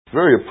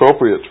Very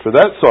appropriate for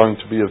that song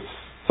to be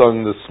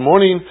sung this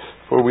morning,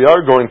 for we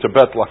are going to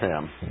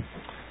Bethlehem.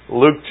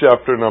 Luke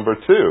chapter number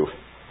 2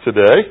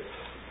 today.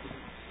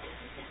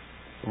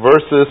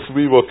 Verses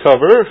we will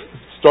cover,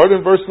 start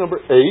in verse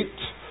number 8,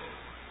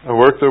 and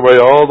work their way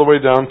all the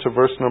way down to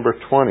verse number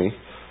 20.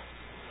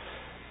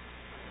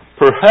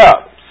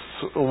 Perhaps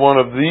one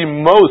of the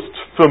most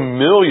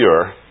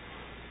familiar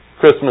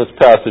Christmas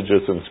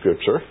passages in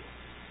Scripture.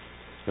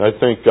 I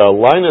think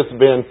Linus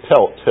Van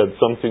Pelt had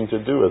something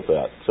to do with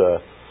that.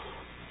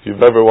 If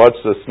you've ever watched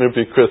the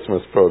Snoopy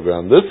Christmas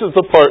program, this is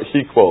the part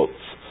he quotes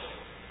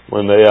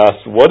when they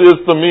asked, "What is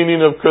the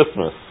meaning of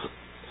Christmas?"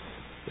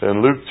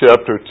 In Luke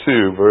chapter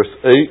 2, verse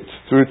 8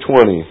 through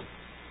 20.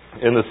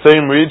 In the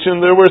same region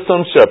there were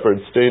some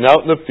shepherds staying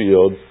out in the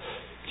fields,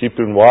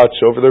 keeping watch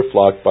over their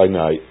flock by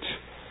night.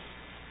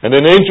 And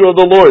an angel of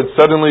the Lord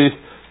suddenly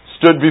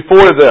stood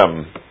before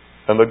them,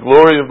 and the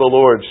glory of the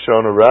Lord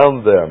shone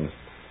around them,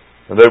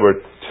 and they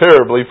were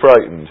terribly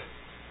frightened.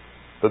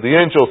 But the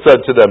angel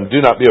said to them,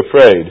 "Do not be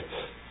afraid,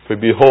 for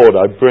behold,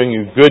 I bring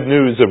you good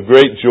news of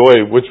great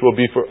joy, which will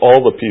be for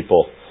all the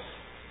people.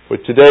 For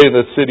today in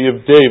the city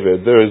of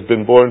David there has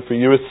been born for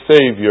you a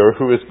Savior,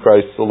 who is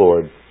Christ the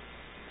Lord.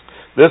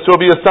 This will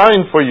be a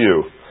sign for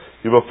you.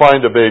 You will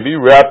find a baby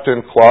wrapped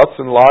in cloths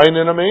and lying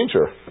in a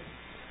manger."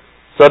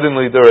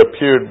 Suddenly there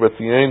appeared with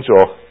the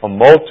angel a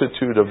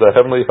multitude of the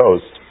heavenly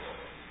host,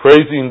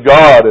 praising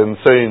God and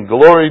saying,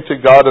 "Glory to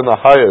God in the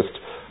highest,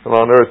 and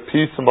on earth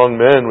peace among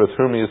men with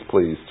whom He is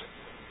pleased."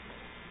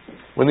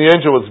 When the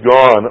angel was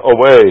gone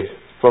away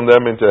from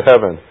them into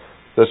heaven,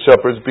 the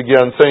shepherds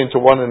began saying to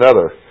one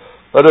another,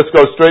 "Let us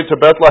go straight to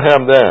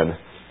Bethlehem then,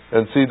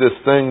 and see this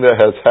thing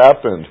that has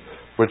happened,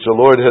 which the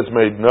Lord has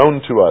made known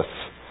to us."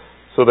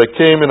 So they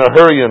came in a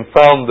hurry and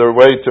found their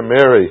way to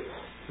Mary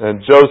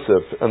and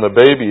Joseph and the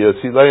baby as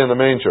he lay in the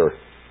manger.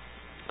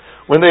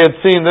 When they had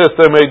seen this,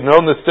 they made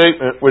known the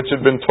statement which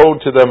had been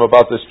told to them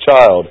about this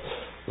child,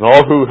 and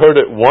all who heard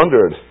it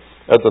wondered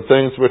at the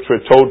things which were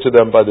told to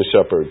them by the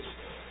shepherds.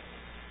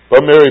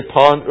 But Mary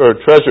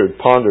treasured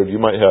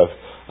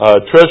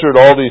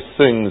all these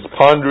things,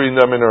 pondering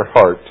them in her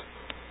heart.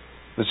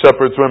 The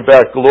shepherds went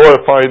back,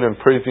 glorifying and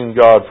praising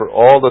God for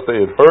all that they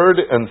had heard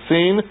and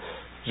seen,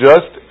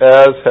 just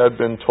as had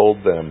been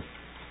told them.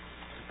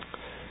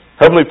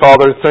 Heavenly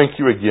Father, thank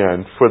you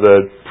again for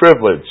the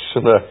privilege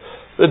and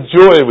the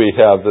joy we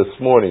have this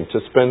morning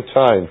to spend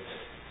time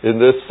in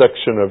this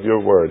section of your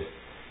Word.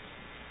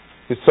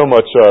 We so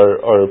much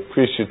are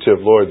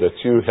appreciative, Lord,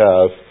 that you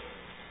have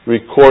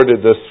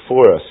recorded this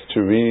for us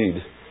to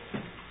read,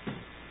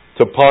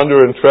 to ponder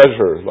and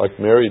treasure like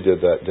Mary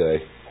did that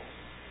day.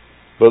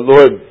 But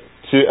Lord,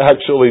 to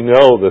actually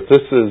know that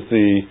this is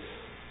the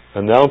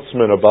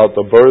announcement about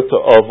the birth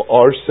of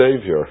our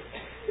Savior,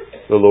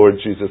 the Lord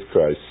Jesus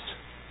Christ.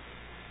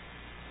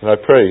 And I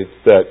pray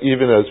that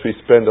even as we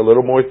spend a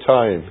little more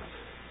time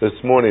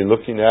this morning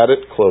looking at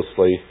it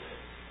closely,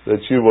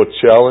 that you will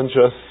challenge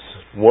us,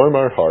 warm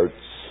our hearts,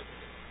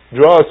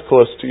 draw us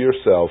close to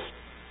yourself,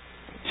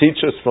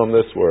 teach us from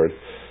this word.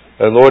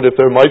 And Lord, if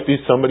there might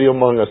be somebody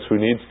among us who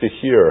needs to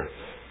hear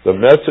the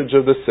message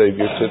of the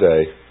Savior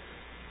today,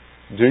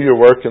 do your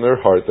work in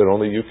their heart that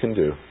only you can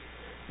do.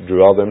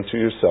 Draw them to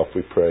yourself,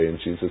 we pray, in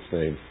Jesus'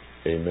 name.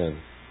 Amen.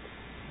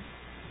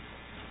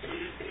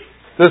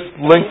 This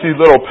lengthy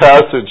little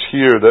passage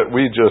here that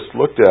we just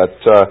looked at,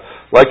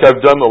 like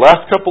I've done the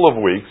last couple of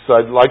weeks,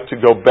 I'd like to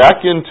go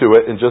back into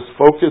it and just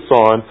focus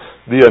on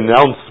the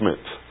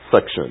announcement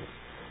section.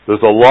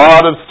 There's a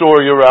lot of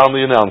story around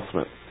the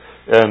announcement,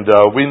 and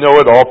we know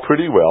it all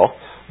pretty well.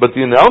 But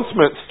the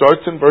announcement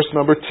starts in verse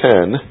number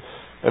 10,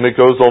 and it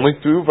goes only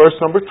through verse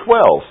number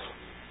 12.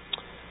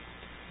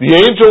 The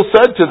angel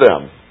said to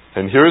them,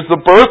 and here's the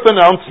birth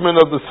announcement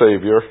of the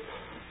Savior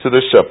to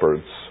the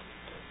shepherds,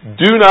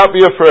 "Do not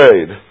be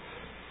afraid,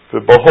 for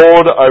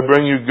behold, I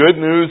bring you good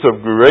news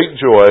of great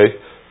joy,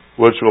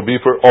 which will be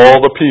for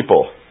all the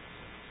people.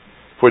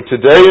 For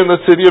today in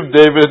the city of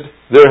David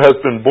there has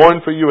been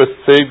born for you a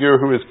Savior,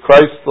 who is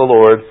Christ the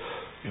Lord.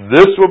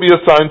 This will be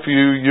a sign for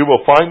you. You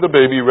will find the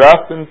baby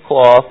wrapped in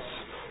cloths,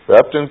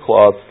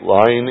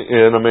 lying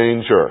in a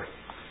manger."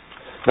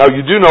 Now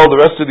you do know the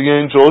rest of the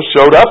angels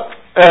showed up,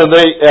 and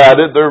they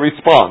added their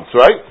response,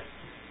 right?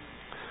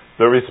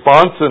 The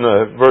response in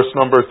verse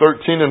number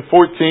 13 and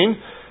 14,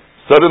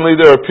 "Suddenly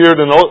there appeared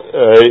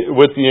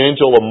with the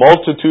angel a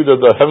multitude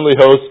of the heavenly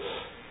hosts,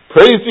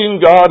 praising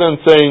God and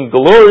saying,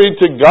 'Glory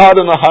to God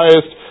in the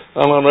highest,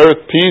 and on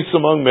earth peace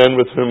among men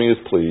with whom He is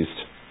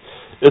pleased.'"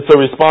 It's a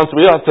response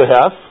we ought to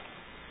have.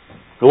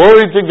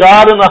 Glory to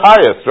God in the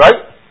highest,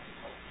 right?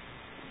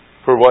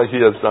 For what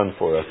He has done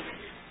for us.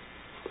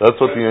 That's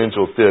what the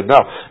angels did. Now,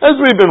 as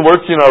we've been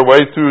working our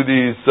way through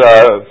these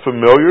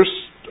familiar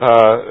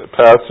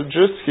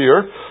passages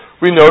here,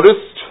 we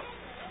noticed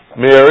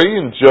Mary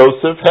and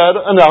Joseph had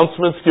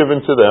announcements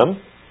given to them.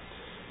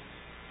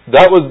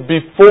 That was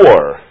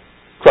before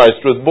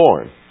Christ was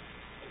born.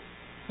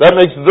 That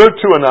makes their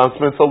two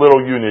announcements a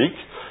little unique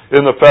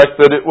in the fact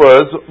that it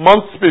was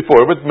months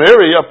before, with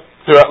Mary up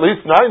to at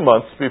least 9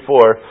 months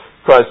before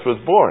Christ was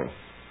born.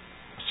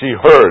 she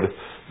heard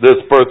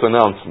this birth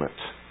announcement.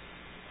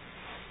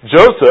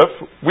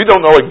 Joseph, we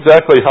don't know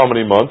exactly how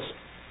many months,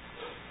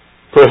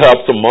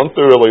 perhaps a month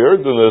earlier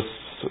than this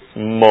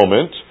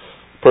moment,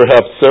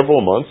 perhaps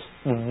several months.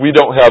 We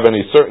don't have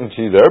any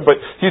certainty there, but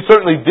he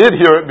certainly did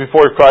hear it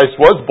before Christ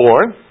was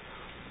born,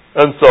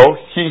 and so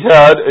he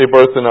had a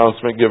birth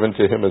announcement given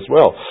to him as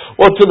well.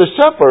 Well, to the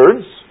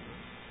shepherds,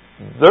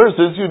 theirs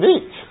is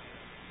unique.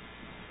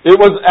 It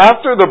was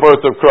after the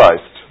birth of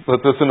Christ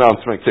that this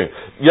announcement came.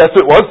 Yes,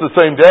 it was the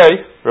same day,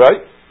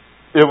 right?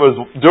 It was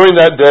during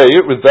that day,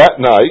 it was that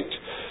night.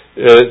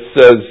 It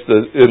says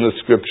in the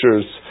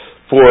Scriptures,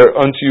 "For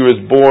unto you is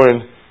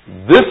born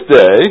this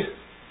day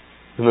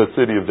in the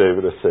city of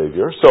David a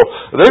Savior." So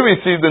they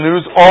received the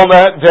news on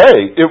that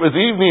day. It was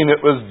evening,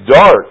 it was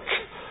dark.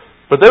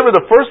 But they were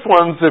the first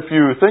ones, if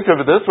you think of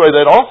it this way,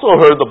 they'd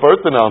also heard the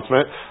birth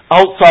announcement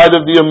outside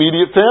of the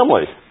immediate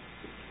family.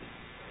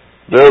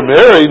 There,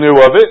 Mary knew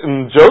of it,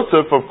 and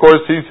Joseph, of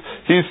course,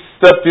 he's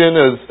stepped in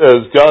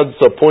as God's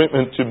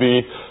appointment to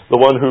be the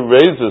one who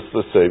raises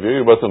the Savior.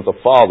 He wasn't the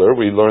Father.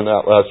 We learned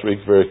that last week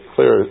very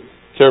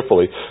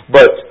carefully.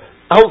 But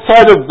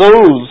outside of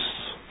those,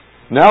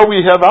 now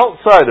we have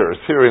outsiders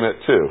hearing it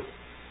too.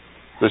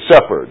 The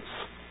shepherds.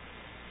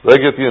 They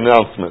get the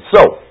announcement.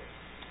 So,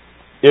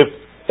 if,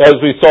 as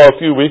we saw a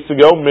few weeks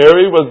ago,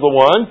 Mary was the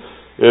one,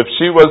 if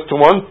she was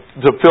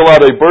to fill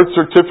out a birth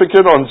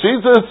certificate on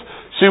Jesus,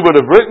 she would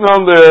have written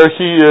on there,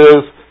 "He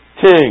is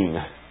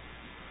King."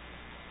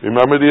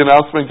 Remember the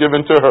announcement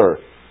given to her?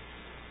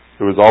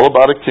 It was all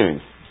about a king.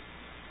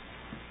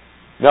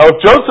 Now, if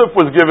Joseph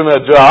was given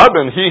that job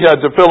and he had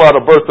to fill out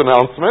a birth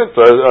announcement,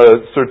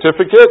 a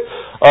certificate,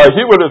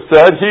 he would have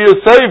said, "He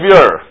is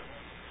Savior,"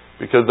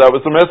 because that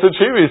was the message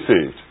he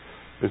received.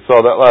 We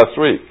saw that last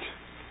week.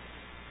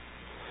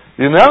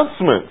 The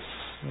announcements,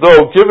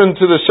 though given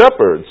to the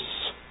shepherds,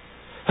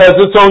 has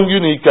its own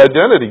unique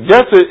identity.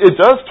 Yes, it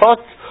does talk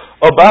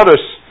about a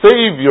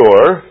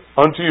Savior.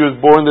 "Unto you is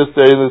born this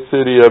day in the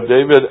city of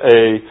David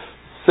a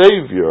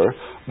Savior,"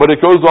 but it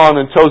goes on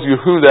and tells you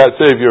who that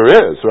Savior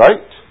is,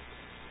 right?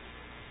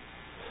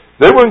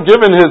 They weren't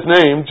given his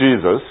name,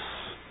 Jesus.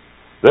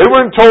 They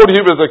weren't told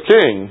he was a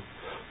king,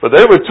 but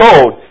they were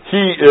told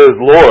he is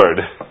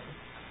Lord.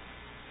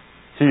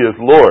 He is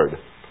Lord.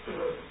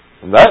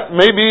 And that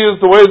maybe is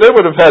the way they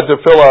would have had to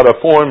fill out a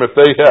form if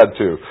they had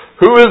to.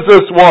 Who is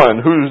this one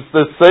who's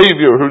the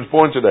Savior who's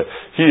born today?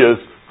 He is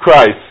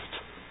Christ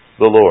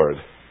the Lord.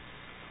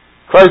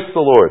 Christ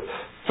the Lord.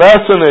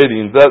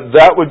 Fascinating that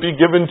that would be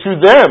given to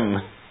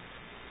them,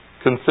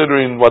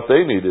 considering what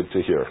they needed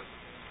to hear.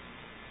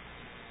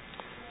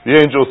 The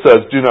angel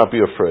says, "Do not be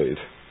afraid."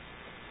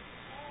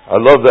 I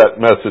love that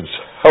message,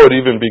 how it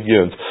even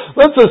begins.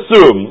 Let's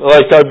assume,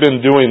 like I've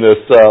been doing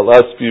this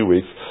last few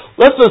weeks,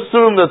 let's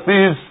assume that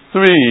these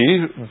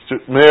three,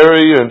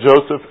 Mary and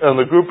Joseph and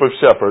the group of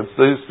shepherds,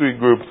 these three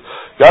groups,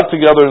 got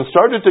together and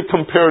started to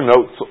compare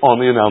notes on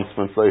the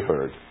announcements they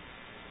heard.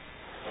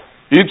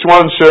 Each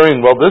one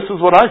sharing, "Well, this is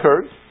what I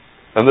heard,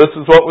 and this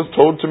is what was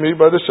told to me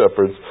by the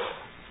shepherds."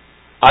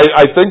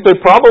 I think they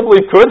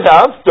probably could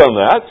have done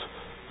that.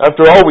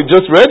 After all, we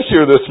just read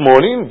here this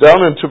morning,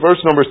 down into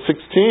verse number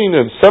 16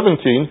 and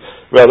 17,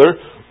 rather,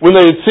 when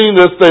they had seen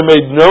this, they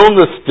made known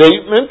the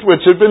statement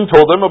which had been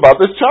told them about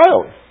this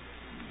child.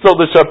 So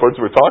the shepherds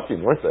were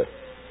talking, weren't they?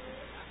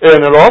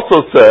 And it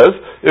also says,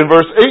 in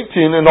verse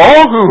 18, "And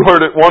all who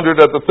heard it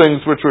wondered at the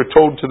things which were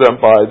told to them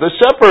by the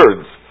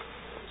shepherds."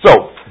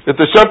 So, if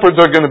the shepherds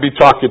are going to be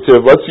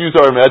talkative, let's use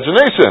our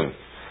imagination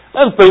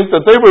and think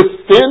that they were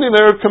standing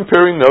there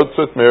comparing notes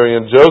with Mary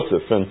and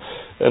Joseph.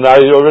 And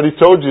I already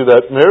told you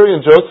that Mary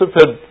and Joseph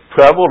had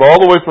traveled all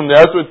the way from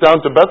Nazareth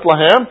down to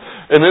Bethlehem,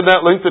 and in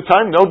that length of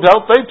time, no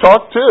doubt they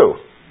talked too.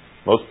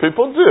 Most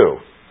people do.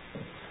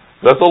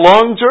 That's a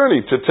long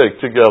journey to take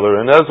together,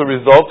 and as a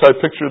result, I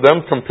picture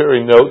them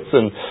comparing notes,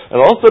 and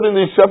all of a sudden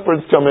these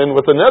shepherds come in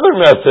with another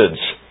message.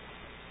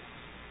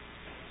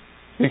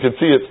 You could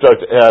see it start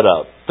to add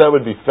up. That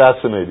would be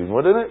fascinating,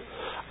 wouldn't it?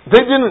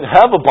 They didn't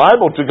have a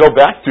Bible to go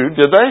back to,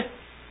 did they?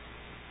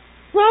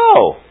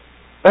 No.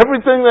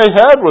 Everything they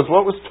had was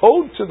what was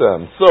told to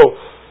them. So,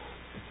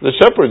 the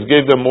shepherds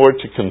gave them more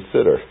to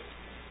consider.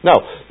 Now,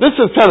 this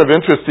is kind of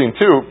interesting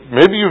too.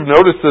 Maybe you've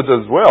noticed it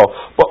as well.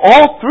 But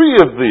all three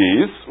of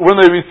these, when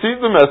they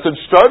received the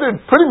message, started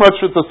pretty much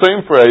with the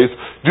same phrase,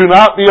 "Do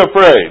not be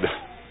afraid."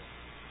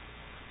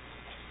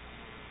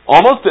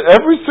 Almost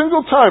every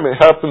single time it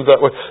happens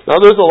that way. Now,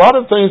 there's a lot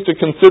of things to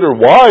consider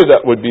why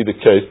that would be the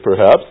case,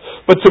 perhaps.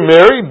 But to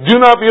Mary, "Do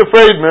not be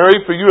afraid, Mary,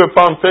 for you have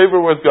found favor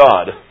with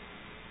God."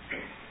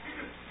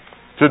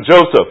 To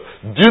Joseph,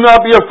 "Do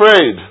not be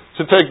afraid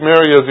to take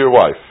Mary as your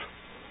wife."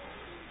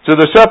 To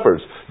the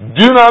shepherds,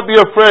 "Do not be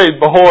afraid,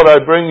 behold, I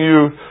bring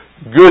you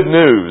good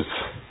news."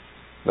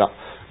 Now,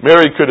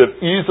 Mary could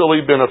have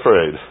easily been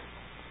afraid.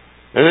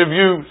 Any of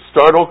you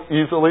startle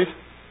easily?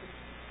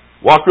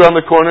 Walk around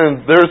the corner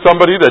and there's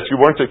somebody that you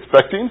weren't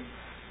expecting?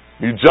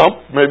 You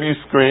jump, maybe you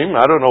scream,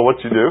 I don't know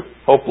what you do.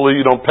 Hopefully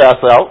you don't pass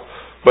out.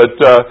 But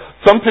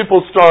some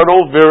people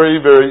startle very,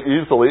 very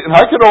easily. And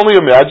I could only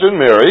imagine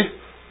Mary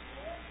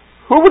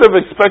Who would have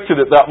expected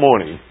it that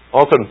morning?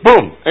 All of a sudden,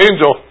 boom,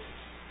 angel.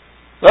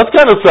 That's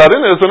kind of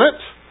sudden, isn't it?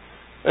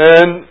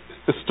 And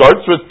it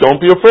starts with,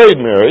 don't be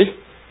afraid, Mary.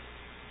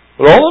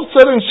 But all of a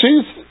sudden,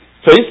 she's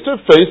face to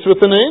face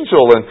with an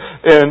angel.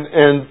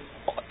 And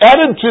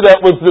added to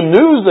that was the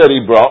news that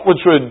he brought, which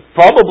would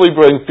probably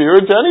bring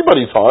fear into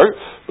anybody's heart,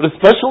 but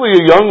especially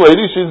a young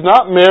lady. She's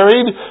not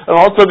married, and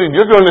all of a sudden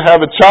you're going to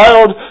have a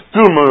child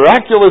through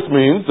miraculous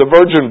means. The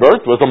virgin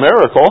birth was a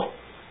miracle.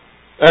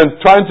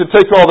 And trying to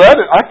take all that,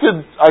 I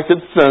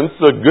could sense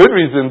a good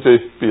reason to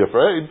be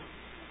afraid.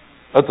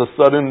 That's a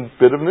sudden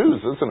bit of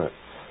news, isn't it?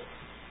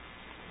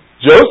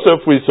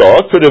 Joseph, we saw,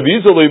 could have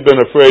easily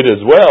been afraid as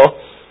well,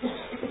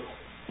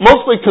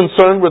 mostly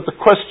concerned with the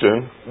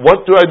question,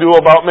 what do I do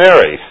about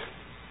Mary?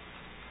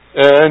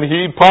 And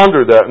he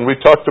pondered that, and we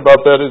talked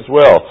about that as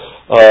well.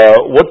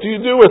 What do you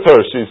do with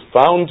her? She's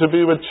found to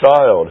be with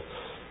child.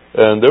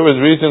 And there was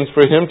reasons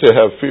for him to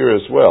have fear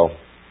as well.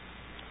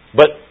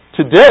 But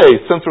today,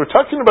 since we're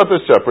talking about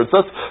the shepherds,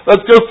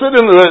 let's go sit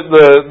in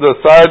the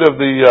side of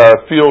the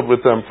field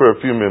with them for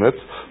a few minutes,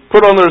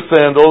 put on their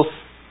sandals,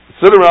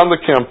 sit around the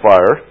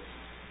campfire.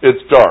 It's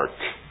dark.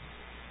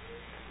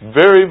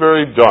 Very,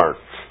 very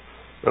dark.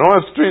 They don't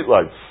have street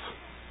lights.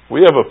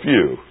 We have a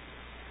few.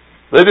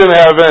 They didn't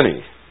have any.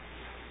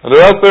 And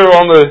they're out there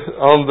in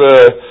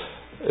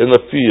the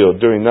field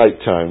during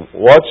nighttime,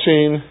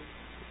 watching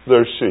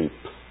their sheep.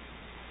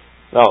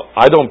 Now,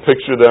 I don't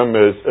picture them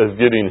as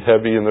getting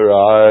heavy in their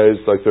eyes,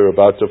 like they're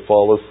about to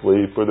fall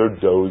asleep, or they're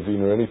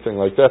dozing, or anything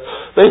like that.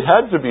 They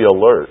had to be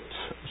alert.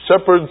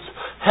 Shepherds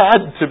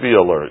had to be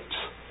alert.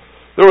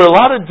 There were a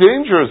lot of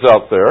dangers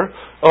out there.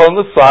 On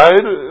the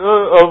side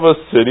of a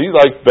city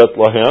like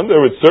Bethlehem, there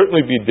would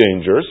certainly be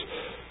dangers.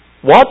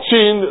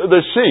 Watching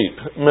the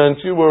sheep meant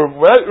you were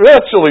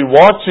actually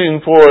watching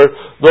for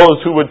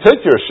those who would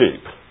take your sheep.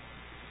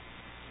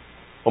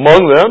 Among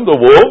them, the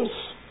wolves.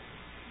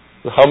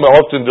 How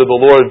often did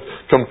the Lord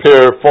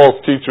compare false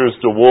teachers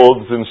to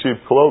wolves in sheep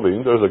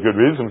clothing? There's a good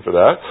reason for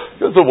that,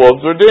 because the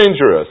wolves are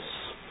dangerous.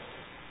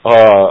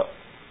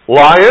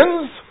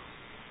 Lions?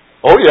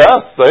 Oh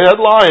yes, they had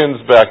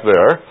lions back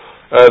there.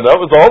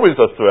 That was always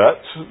a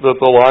threat, that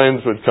the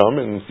lions would come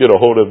and get a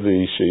hold of the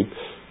sheep.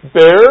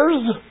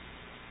 Bears?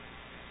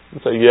 You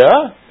say,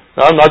 yeah?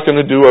 Now, I'm not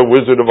going to do a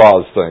Wizard of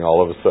Oz thing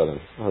all of a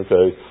sudden.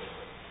 Okay?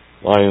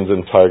 Lions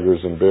and tigers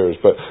and bears.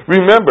 But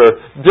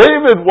remember,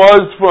 David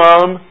was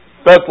from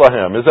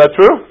Bethlehem. Is that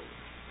true?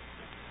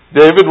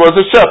 David was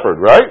a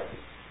shepherd, right?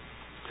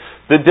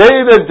 The day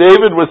that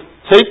David was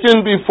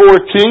taken before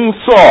King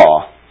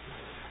Saul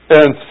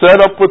and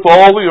set up with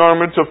all the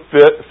armor to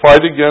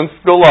fight against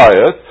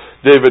Goliath,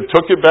 David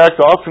took it back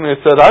off and he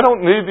said, I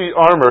don't need the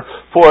armor,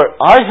 for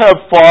I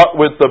have fought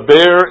with the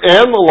bear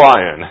and the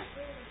lion.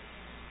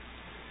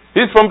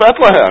 He's from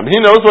Bethlehem. He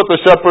knows what the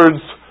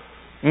shepherd's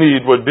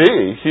need would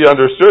be. He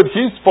understood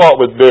he's fought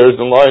with bears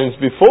and lions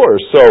before.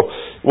 So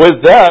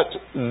with that,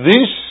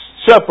 these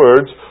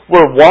shepherds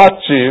were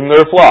watching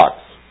their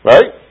flocks,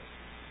 right?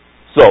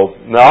 So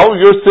now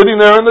you're sitting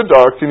there in the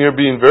dark and you're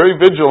being very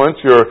vigilant.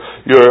 You're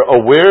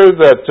aware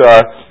that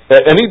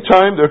at any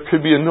time there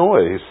could be a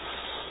noise.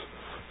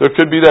 There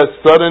could be that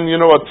sudden,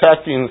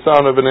 attacking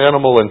sound of an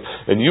animal,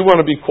 and you want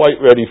to be quite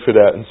ready for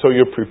that, and so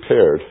you're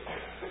prepared.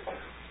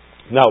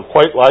 Now,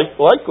 quite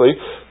likely,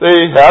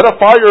 they had a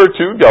fire or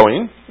two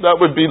going.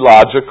 That would be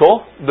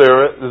logical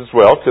there as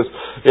well, because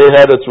it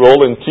had its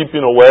role in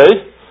keeping away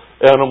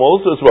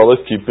animals as well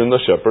as keeping the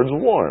shepherds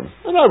warm.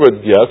 And I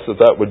would guess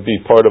that would be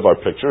part of our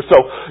picture. So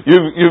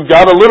you've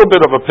got a little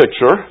bit of a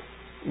picture.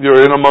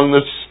 You're in among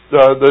the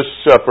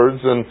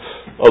shepherds, and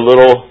a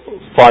little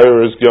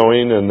fire is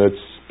going, and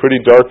it's pretty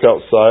dark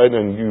outside,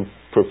 and you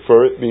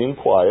prefer it being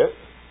quiet.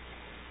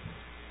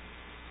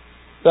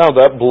 Now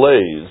that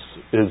blaze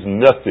is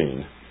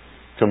nothing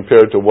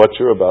compared to what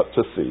you're about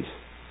to see.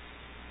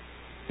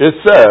 It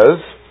says,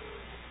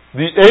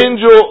 the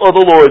angel of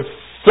the Lord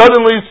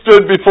suddenly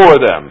stood before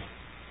them.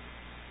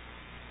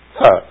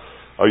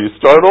 Are you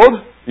startled?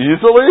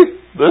 Easily?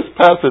 This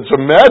passage,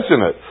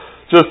 imagine it.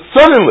 Just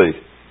suddenly,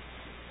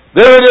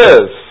 there it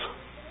is.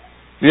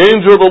 The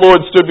angel of the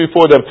Lord stood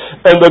before them,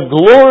 and the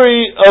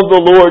glory of the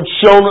Lord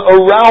shone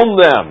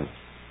around them.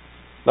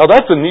 Now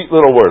that's a neat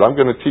little word. I'm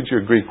going to teach you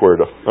a Greek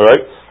word, all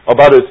right?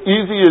 About as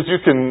easy as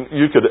you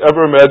could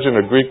ever imagine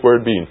a Greek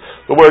word being.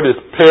 The word is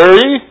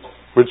peri,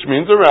 which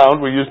means around.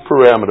 We use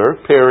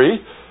parameter,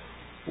 peri,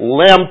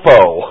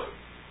 lampo.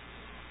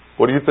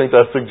 What do you think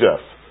that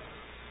suggests?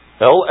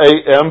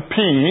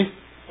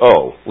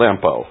 Lampo,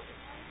 lampo.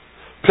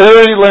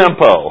 Peri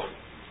lampo.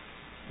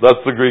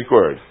 That's the Greek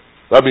word.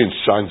 That means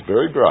shines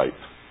very bright.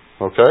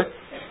 Okay?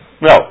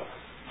 Now,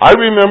 I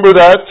remember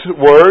that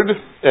word,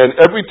 and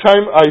every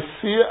time I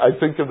see it, I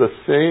think of the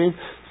same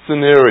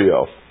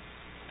scenario.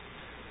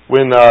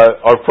 When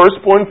our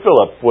firstborn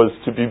Philip was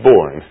to be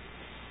born,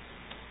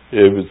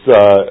 it was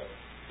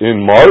in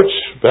March,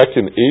 back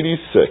in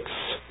 86.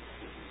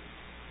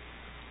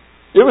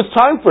 It was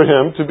time for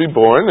him to be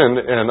born,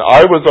 and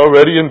I was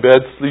already in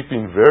bed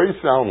sleeping very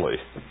soundly.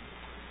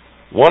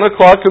 1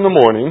 o'clock in the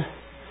morning,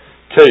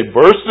 Kay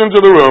burst into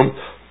the room,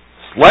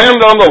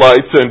 slammed on the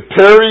lights, and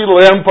Perry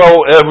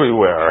Lampo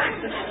everywhere.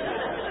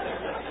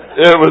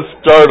 It was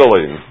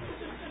startling.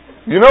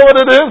 You know what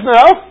it is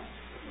now?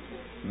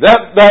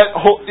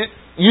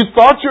 You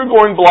thought you were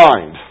going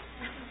blind.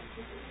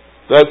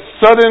 That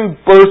sudden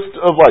burst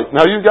of light.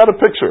 Now you've got a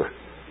picture.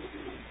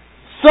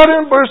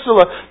 Sudden burst of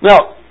light.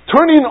 Now,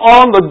 turning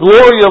on the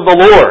glory of the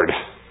Lord.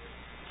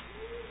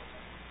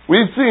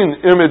 We've seen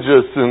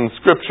images in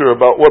Scripture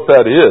about what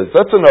that is.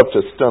 That's enough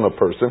to stun a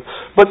person.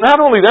 But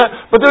not only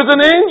that, but there's an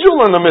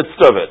angel in the midst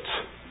of it,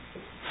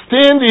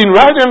 standing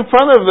right in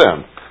front of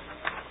them.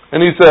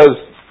 And he says,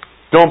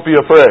 don't be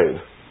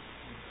afraid.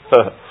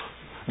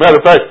 Matter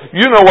of fact,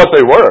 you know what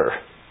they were.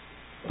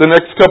 The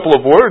next couple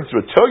of words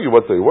would tell you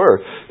what they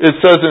were. It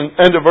says in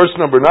end of verse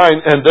number 9,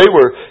 and they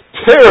were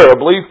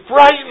terribly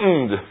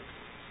frightened.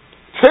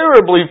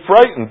 Terribly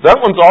frightened. That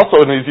one's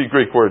also an easy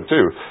Greek word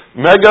too.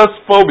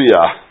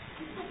 Megasphobia.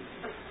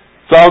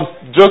 Sounds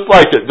just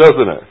like it,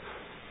 doesn't it?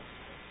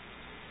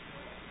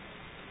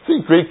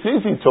 See, Greek's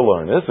easy to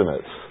learn, isn't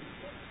it?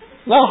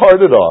 Not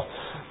hard at all.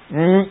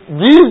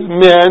 These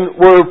men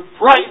were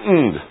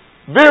frightened.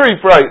 Very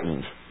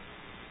frightened.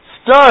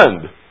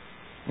 Stunned.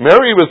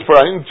 Mary was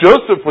frightened.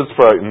 Joseph was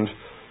frightened.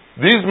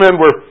 These men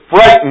were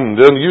frightened.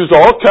 And use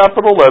all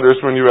capital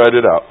letters when you write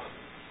it out.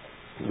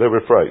 They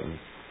were frightened.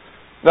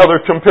 Now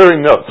they're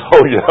comparing notes.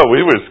 Oh yeah,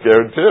 we were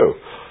scared too.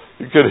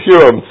 You could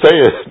hear them say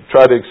it,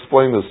 try to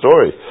explain the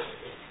story.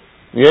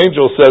 The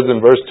angel says in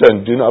verse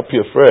 10, do not be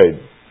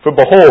afraid. For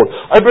behold,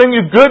 I bring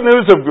you good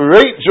news of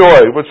great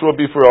joy, which will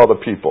be for all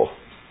the people.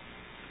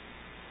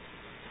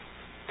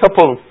 A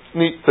couple of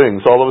neat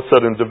things all of a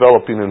sudden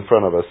developing in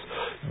front of us.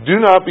 Do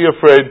not be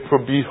afraid, for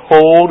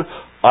behold,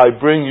 I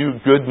bring you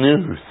good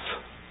news.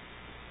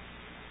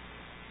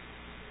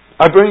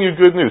 I bring you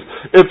good news.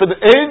 If an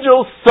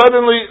angel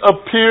suddenly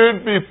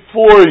appeared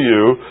before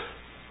you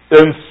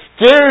and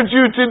scared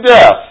you to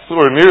death,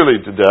 or nearly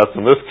to death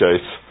in this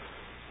case,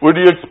 would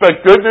you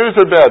expect good news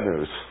or bad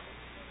news?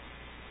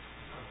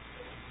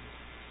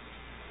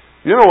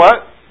 You know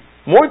what?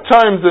 More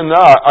times than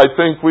not, I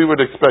think we would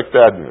expect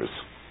bad news.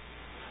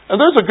 And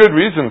there's a good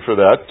reason for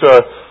that.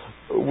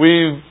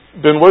 We've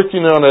been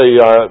working on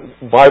a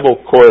Bible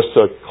course,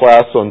 a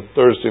class on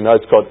Thursday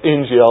nights called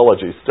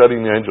Angelology,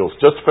 Studying the Angels.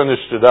 Just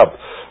finished it up.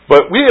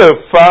 But we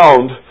have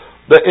found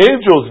the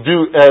angels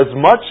do as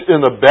much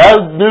in the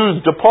bad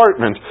news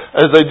department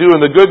as they do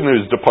in the good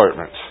news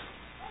department.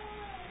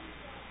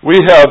 We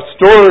have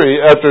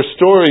story after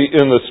story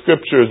in the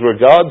Scriptures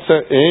where God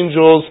sent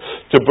angels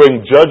to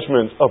bring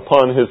judgment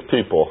upon His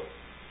people.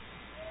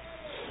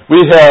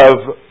 We have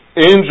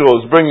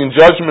angels bringing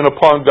judgment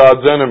upon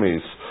God's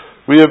enemies.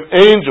 We have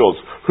angels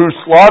who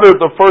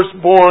slaughtered the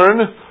firstborn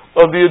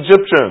of the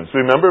Egyptians.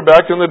 Remember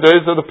back in the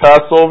days of the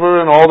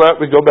Passover and all that?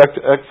 We go back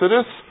to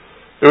Exodus.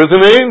 There was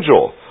an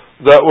angel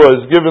that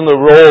was given the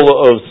role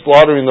of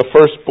slaughtering the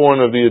firstborn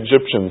of the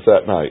Egyptians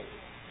that night.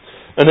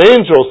 An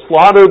angel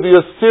slaughtered the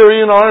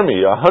Assyrian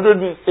army.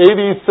 186,000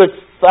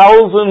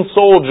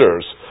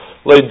 soldiers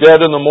lay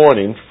dead in the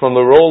morning from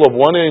the role of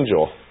one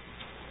angel.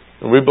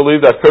 And we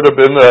believe that could have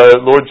been the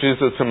Lord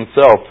Jesus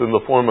Himself in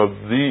the form of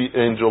the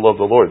angel of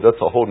the Lord.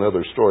 That's a whole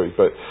other story.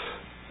 But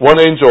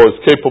one angel is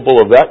capable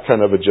of that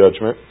kind of a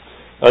judgment.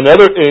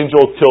 Another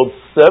angel killed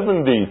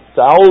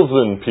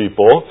 70,000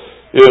 people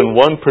in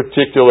one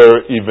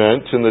particular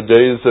event in the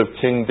days of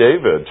King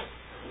David.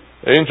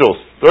 Angels,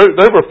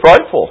 they were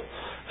frightful.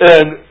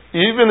 And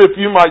even if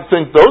you might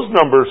think those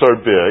numbers are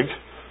big,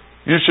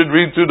 you should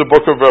read through the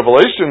book of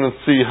Revelation and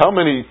see how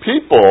many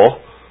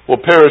people will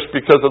perish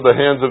because of the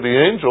hands of the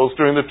angels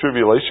during the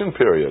tribulation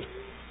period.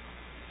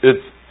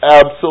 It's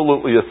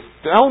absolutely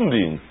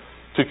astounding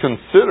to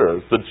consider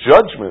the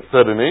judgment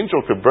that an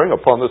angel could bring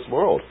upon this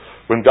world.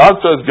 When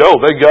God says go,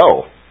 they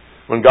go.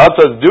 When God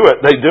says do it,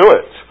 they do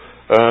it.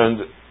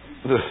 And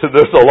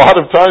there's a lot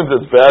of times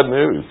it's bad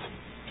news.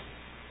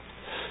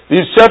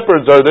 These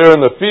shepherds are there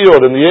in the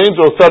field, and the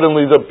angel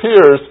suddenly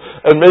appears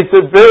and makes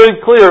it very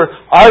clear,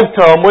 I've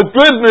come with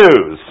good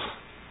news.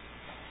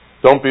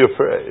 Don't be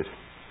afraid.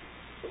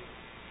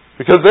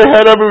 Because they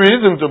had every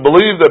reason to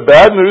believe that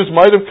bad news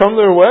might have come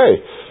their way.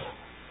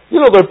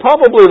 You know, they're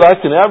probably like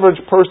an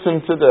average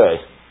person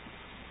today.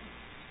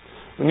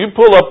 When you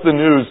pull up the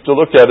news to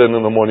look at it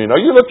in the morning,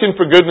 are you looking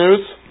for good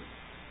news?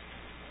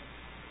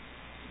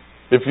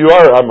 If you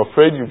are, I'm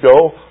afraid you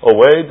go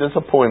away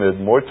disappointed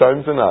more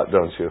times than not,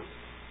 don't you?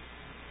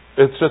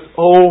 It's just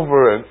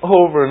over and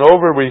over and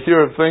over we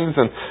hear of things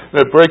and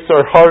it breaks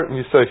our heart and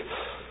you say,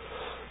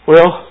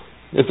 well,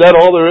 is that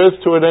all there is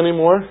to it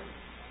anymore?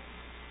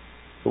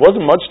 It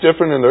wasn't much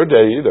different in their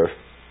day either.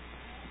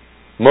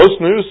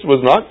 Most news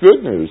was not good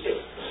news.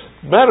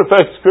 Matter of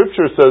fact,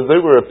 Scripture says they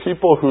were a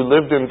people who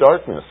lived in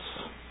darkness.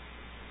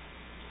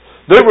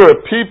 They were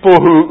a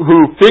people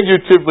who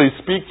figuratively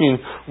speaking,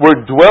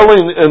 were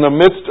dwelling in the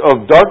midst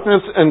of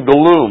darkness and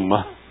gloom.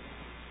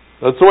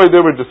 That's the way they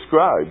were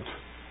described.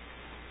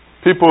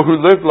 People who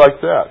lived like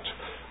that.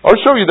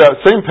 I'll show you that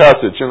same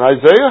passage in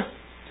Isaiah.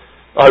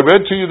 I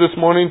read to you this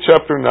morning,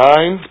 chapter 9.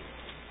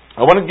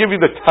 I want to give you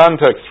the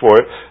context for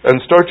it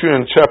and start you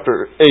in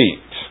chapter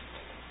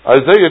 8.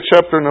 Isaiah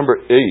chapter number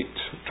 8.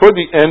 Toward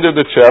the end of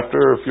the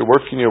chapter, if you're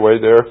working your way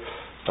there,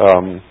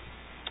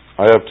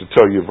 I have to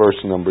tell you verse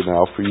number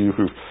now for you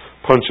who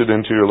punch it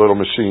into your little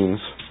machines.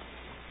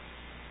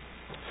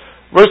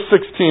 Verse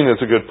 16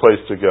 is a good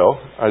place to go.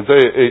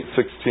 Isaiah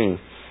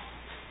 8:16.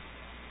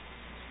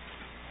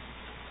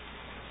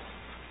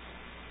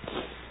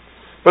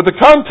 But the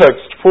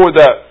context for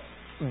that,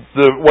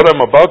 what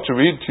I'm about to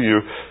read to you,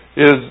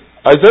 is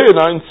Isaiah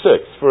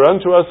 9:6. For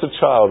unto us a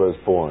child is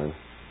born,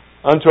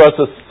 unto us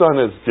a son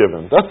is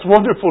given. That's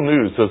wonderful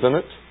news, isn't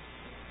it?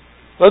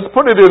 Let's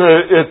put it in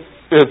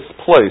its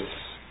place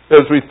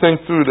as we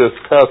think through this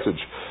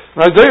passage.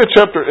 In Isaiah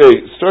chapter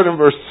 8, starting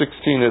in verse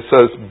 16, it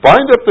says,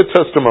 Bind up the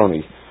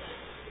testimony,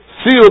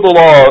 seal the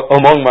law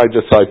among my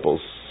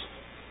disciples.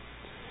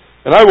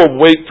 And I will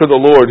wait for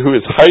the Lord who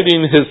is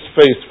hiding his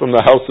face from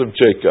the house of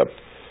Jacob.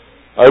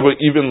 I will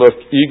even look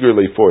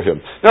eagerly for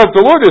him. Now, if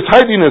the Lord is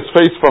hiding his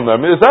face from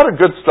them, is that a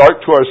good start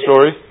to our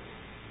story?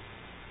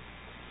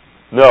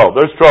 No,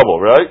 there's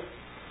trouble, right?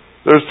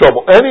 There's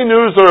trouble. Any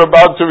news they're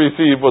about to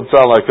receive would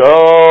sound like,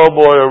 oh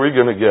boy, are we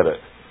going to get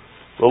it.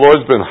 The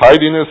Lord's been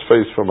hiding his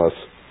face from us.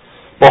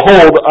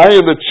 Behold, I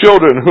and the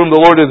children whom the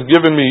Lord has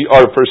given me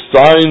are for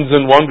signs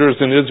and wonders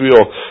in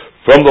Israel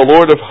from the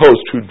Lord of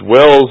hosts who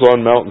dwells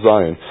on Mount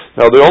Zion.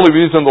 Now, the only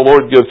reason the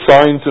Lord gives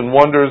signs and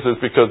wonders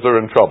is because they're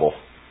in trouble.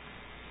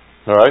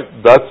 All right?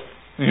 That's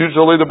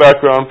usually the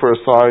background for a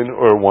sign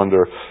or a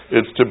wonder.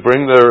 It's to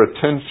bring their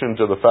attention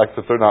to the fact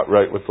that they're not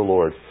right with the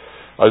Lord.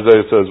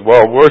 Isaiah says,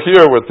 well, we're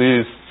here with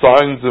these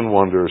signs and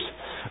wonders.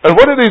 And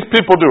what are these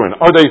people doing?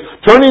 Are they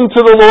turning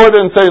to the Lord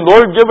and saying,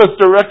 Lord, give us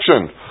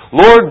direction.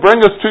 Lord, bring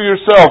us to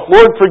yourself.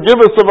 Lord, forgive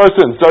us of our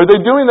sins. Are they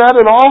doing that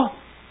at all?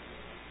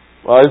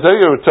 Well,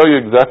 Isaiah would tell you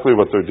exactly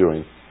what they're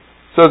doing.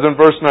 It says in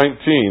verse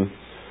 19,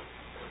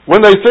 when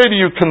they say to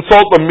you,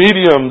 consult the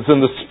mediums and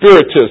the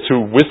spiritists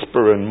who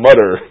whisper and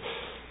mutter,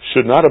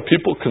 should not a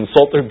people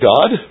consult their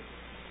God?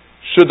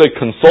 Should they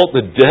consult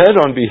the dead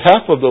on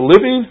behalf of the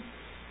living?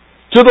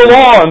 To the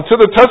law and to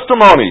the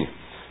testimony.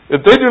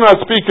 If they do not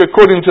speak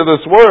according to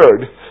this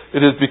word, it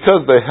is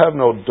because they have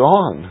no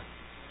dawn.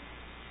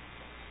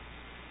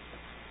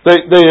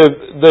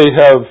 They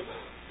have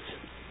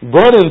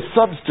brought in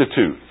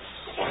substitutes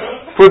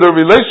for their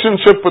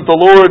relationship with the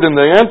Lord and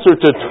the answer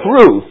to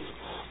truth.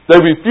 They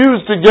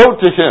refuse to go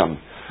to Him.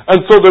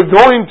 And so they're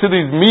going to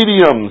these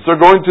mediums, they're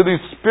going to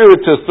these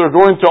spiritists, they're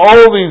going to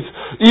all these,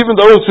 even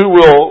those who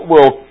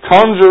will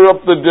conjure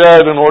up the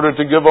dead in order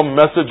to give them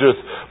messages,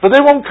 but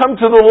they won't come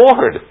to the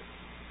Lord.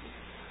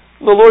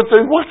 The Lord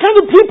says, what kind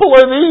of people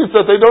are these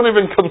that they don't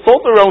even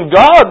consult their own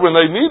God when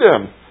they need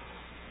Him?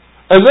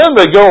 And then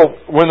they go,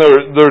 when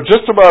they're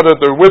just about at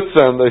their wits'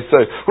 end, they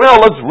say, well,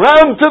 let's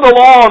run to the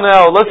law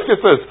now, let's get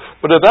this.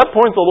 But at that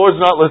point, the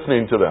Lord's not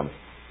listening to them.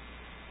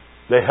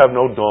 They have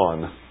no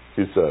dawn,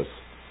 He says.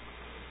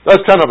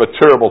 That's kind of a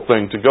terrible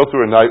thing, to go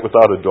through a night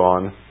without a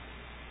dawn.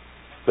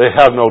 They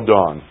have no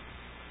dawn.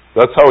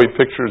 That's how He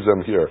pictures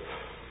them here.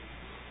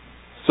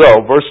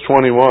 So, verse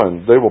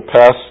 21, they will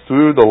pass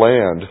through the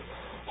land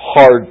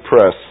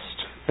hard-pressed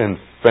and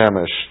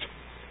famished.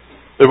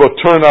 It will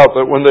turn out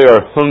that when they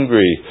are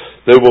hungry,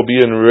 they will be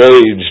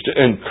enraged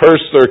and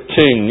curse their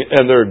king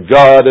and their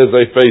God as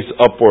they face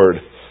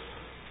upward.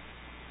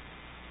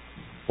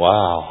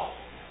 Wow.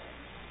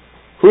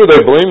 Who are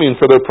they blaming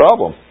for their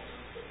problem?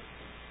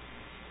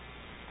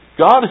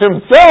 God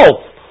Himself.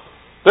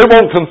 They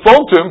won't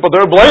consult Him, but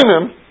they'll blame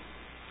Him.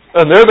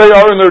 And there they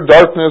are in their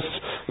darkness,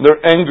 and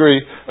they're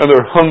angry, and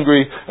they're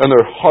hungry, and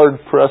they're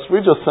hard-pressed. We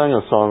just sang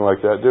a song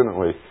like that, didn't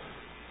we?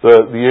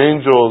 The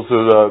angels,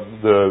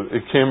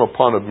 it came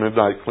upon a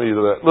midnight clear,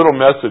 that little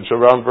message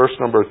around verse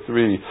number 3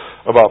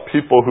 about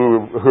people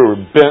who are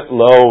bent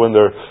low and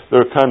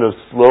they're kind of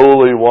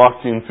slowly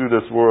walking through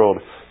this world.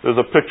 There's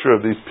a picture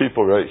of these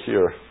people right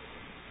here.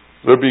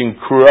 They're being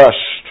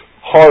crushed,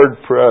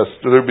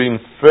 hard-pressed, they're being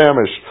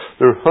famished,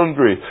 they're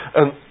hungry.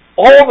 And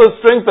all the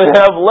strength they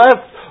have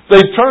left,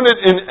 they turn it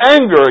in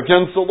anger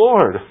against the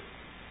Lord.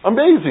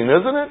 Amazing,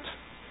 isn't it?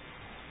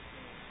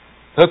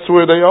 That's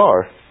where they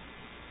are.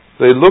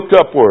 They look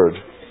upward,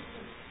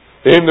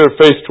 aim their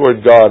face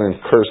toward God, and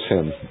curse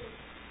Him.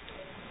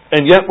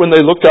 And yet when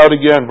they look out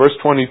again, verse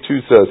 22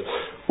 says,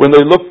 when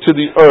they look to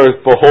the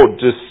earth,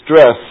 behold,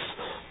 distress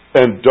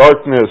and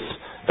darkness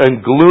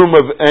and gloom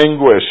of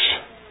anguish,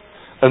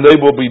 and they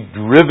will be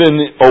driven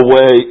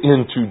away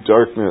into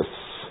darkness.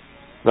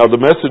 Now the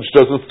message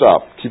doesn't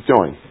stop. Keep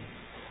going.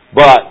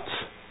 But,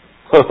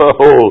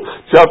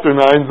 chapter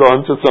 9's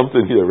on to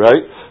something here,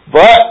 right?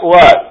 But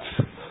what?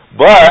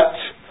 But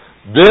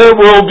there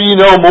will be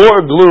no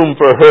more gloom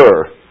for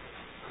her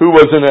who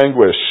was in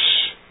anguish.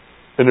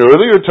 In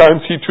earlier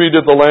times he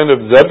treated the land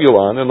of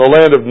Zebulun and the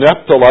land of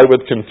Naphtali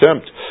with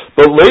contempt.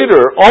 But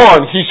later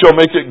on he shall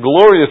make it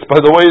glorious by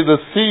the way of the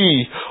sea,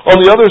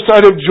 on the other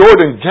side of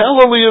Jordan,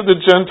 Galilee of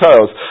the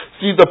Gentiles.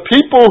 See, the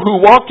people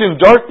who walk in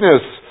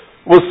darkness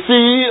will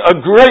see a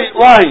great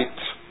light.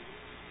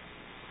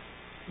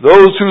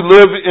 Those who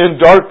live in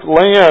dark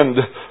land,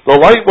 the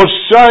light will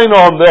shine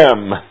on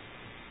them.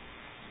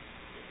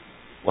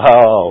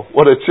 Wow,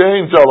 what a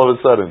change all of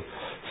a sudden.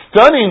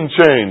 Stunning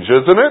change,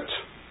 isn't it?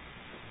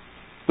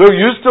 They're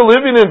used to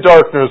living in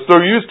darkness.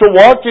 They're used to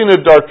walking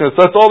in darkness.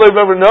 That's all they've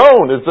ever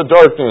known is the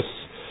darkness.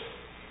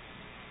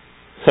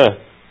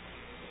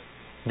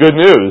 Good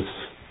news,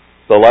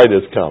 the light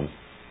has come.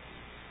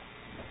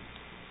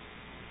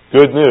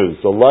 Good news,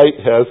 the light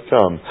has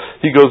come.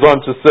 He goes on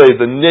to say,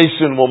 the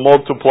nation will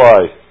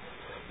multiply.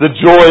 The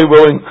joy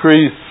will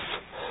increase.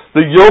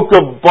 The yoke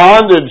of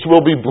bondage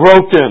will be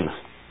broken.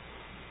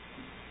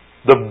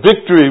 The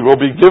victory will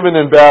be given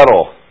in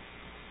battle.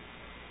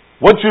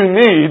 What you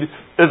need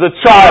is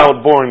a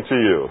child born to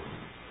you.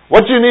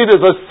 What you need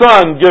is a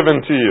son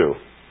given to you.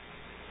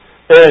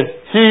 And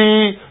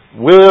he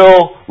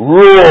will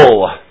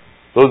rule.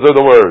 Those are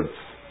the words.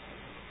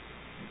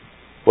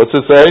 What's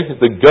it say?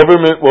 The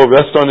government will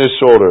rest on his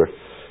shoulder.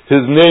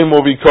 His name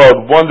will be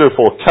called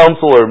Wonderful,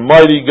 Counselor,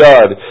 Mighty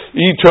God,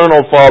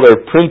 Eternal Father,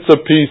 Prince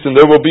of Peace, and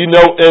there will be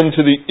no end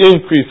to the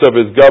increase of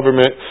his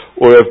government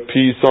or of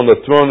peace on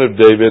the throne of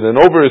David and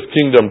over his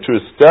kingdom, to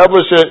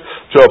establish it,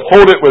 to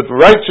uphold it with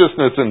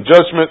righteousness and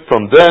judgment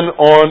from then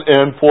on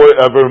and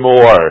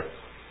forevermore.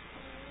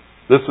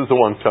 This is the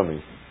one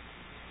coming.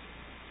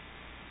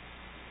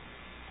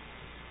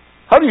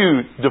 How do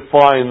you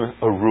define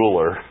a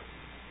ruler?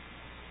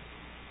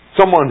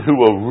 Someone who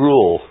will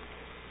rule.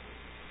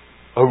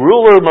 A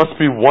ruler must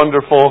be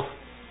wonderful.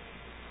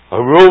 A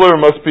ruler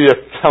must be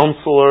a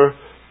counselor.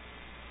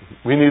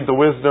 We need the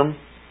wisdom.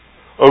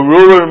 A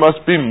ruler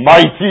must be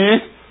mighty.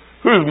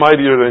 Who's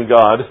mightier than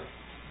God?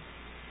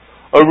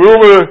 A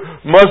ruler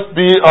must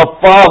be a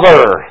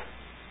father.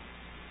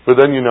 But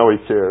then you know he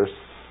cares.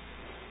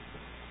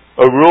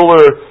 A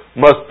ruler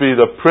must be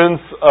the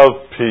Prince of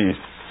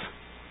Peace.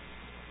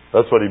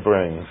 That's what he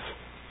brings.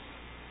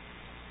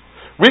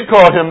 We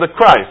call him the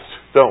Christ,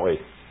 don't we?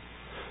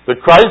 The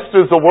Christ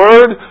is the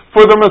word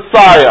for the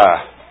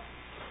Messiah.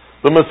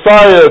 The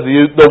Messiah,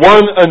 the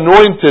one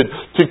anointed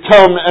to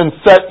come and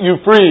set you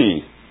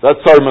free.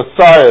 That's our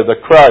Messiah, the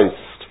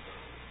Christ.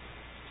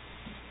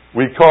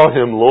 We call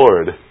him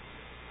Lord.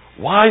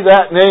 Why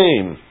that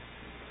name?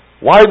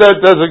 Why that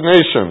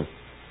designation?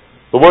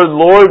 The word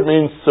Lord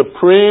means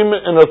supreme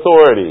in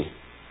authority.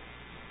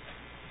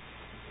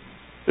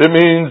 It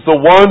means the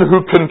one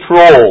who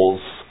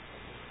controls.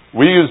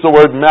 We use the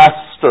word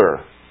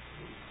master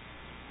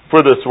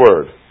for this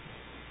word.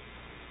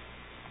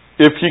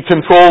 If he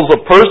controls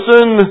a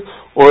person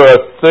or a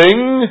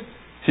thing,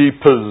 he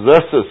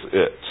possesses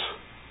it.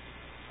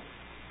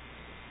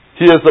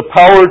 He has the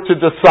power to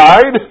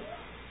decide.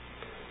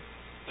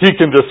 He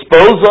can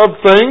dispose of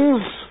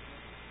things.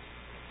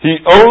 He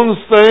owns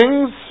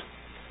things.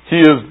 He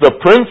is the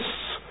prince.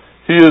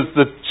 He is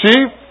the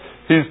chief.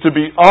 He's to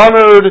be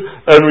honored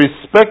and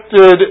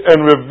respected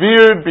and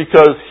revered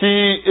because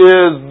he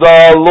is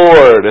the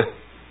Lord.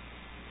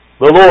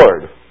 The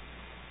Lord.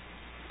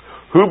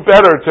 Who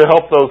better to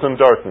help those in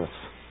darkness?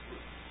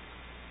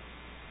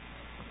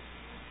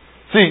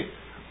 See,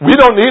 we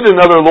don't need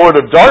another Lord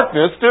of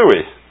darkness, do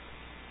we?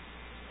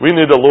 We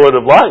need a Lord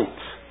of light.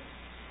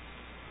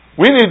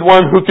 We need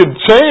one who can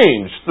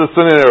change the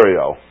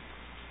scenario.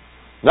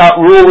 Not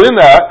rule in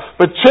that,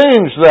 but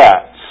change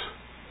that.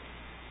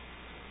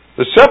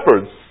 The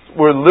shepherds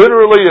were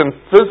literally in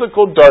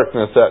physical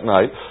darkness at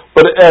night,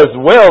 but as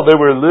well, they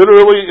were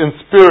literally in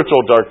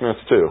spiritual darkness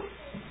too.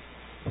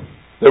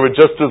 They were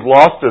just as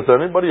lost as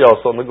anybody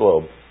else on the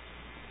globe.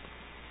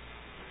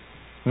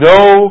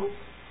 No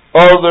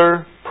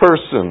other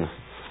person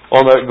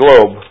on that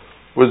globe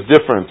was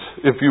different,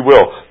 if you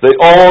will. They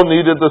all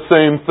needed the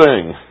same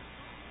thing.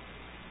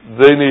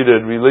 They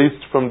needed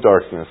released from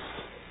darkness.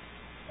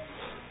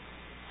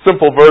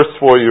 Simple verse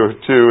for you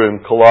too in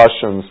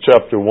Colossians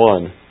chapter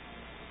 1.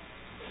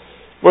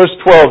 Verse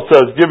 12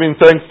 says, giving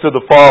thanks to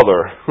the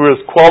Father, who has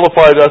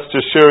qualified us to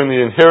share in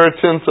the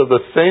inheritance of the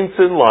saints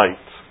in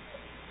light.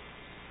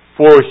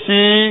 For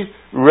he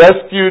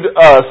rescued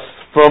us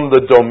from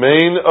the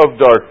domain of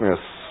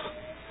darkness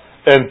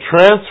and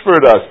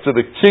transferred us to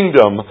the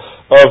kingdom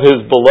of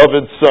his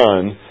beloved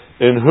Son,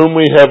 in whom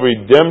we have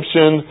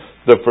redemption,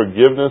 the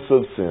forgiveness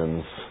of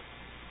sins.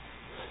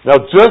 Now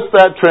just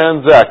that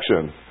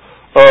transaction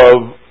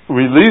of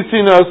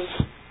releasing us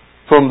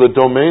from the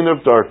domain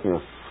of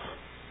darkness,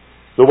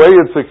 the way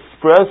it's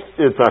expressed,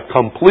 it's a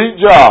complete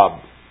job.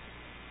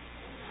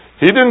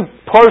 He didn't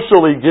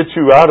partially get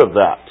you out of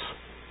that.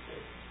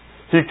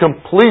 He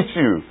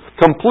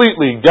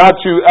completely got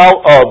you out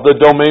of the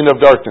domain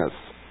of darkness.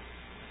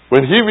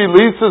 When he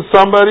releases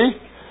somebody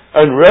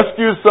and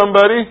rescues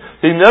somebody,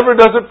 he never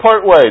does it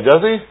part way,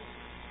 does he?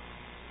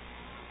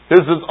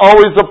 His is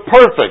always a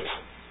perfect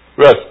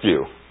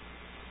rescue.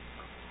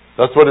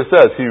 That's what it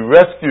says. He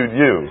rescued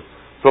you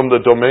from the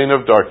domain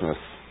of darkness.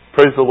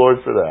 Praise the Lord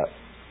for that.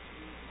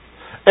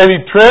 And he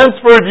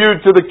transferred you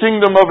to the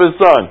kingdom of his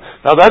Son.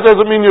 Now that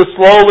doesn't mean you're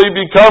slowly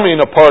becoming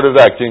a part of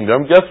that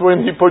kingdom. Guess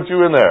when he put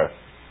you in there?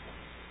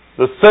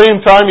 The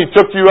same time he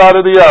took you out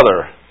of the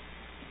other.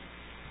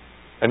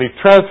 And He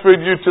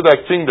transferred you to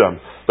that kingdom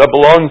that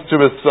belongs to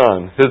His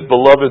Son, His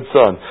beloved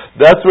Son.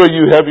 That's where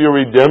you have your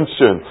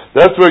redemption.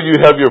 That's where you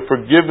have your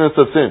forgiveness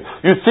of sin.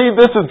 You see,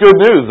 this is good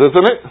news,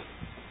 isn't it?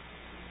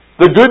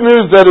 The good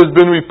news that has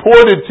been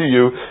reported to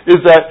you is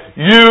that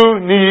you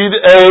need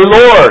a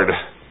Lord.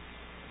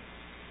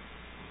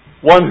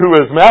 One who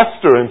is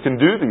master and can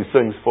do these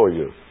things for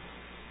you.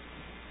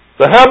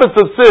 The habits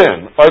of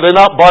sin, are they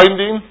not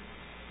binding?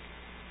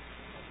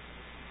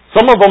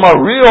 Some of them are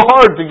real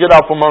hard to get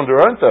out from under,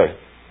 aren't they?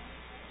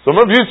 Some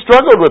of you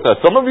struggled with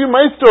that. Some of you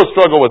may still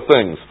struggle with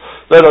things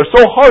that are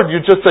so hard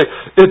you just say,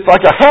 it's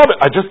like a habit.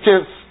 I just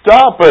can't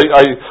stop.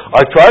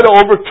 I try to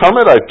overcome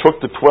it. I took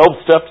the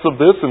 12 steps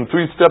of this and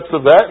 3 steps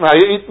of that, and I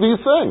ate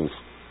these things.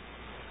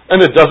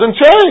 And it doesn't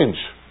change.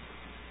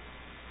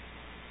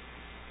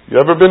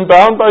 You ever been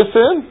bound by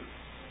sin?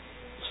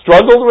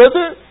 Struggled with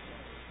it?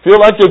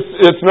 Feel like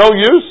it's no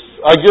use?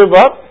 I give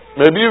up?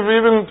 Maybe you've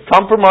even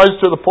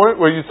compromised to the point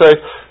where you say,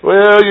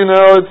 well,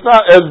 it's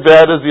not as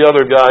bad as the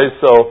other guys,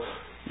 so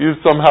you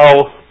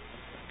somehow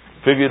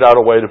figured out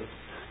a way to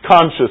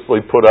consciously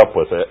put up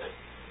with it.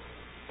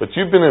 But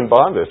you've been in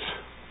bondage.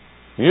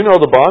 You know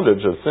the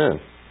bondage of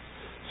sin.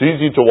 It's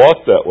easy to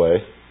walk that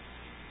way.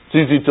 It's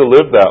easy to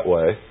live that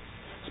way.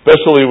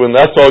 Especially when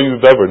that's all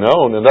you've ever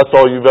known and that's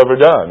all you've ever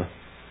done.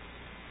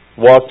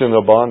 Walked in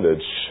a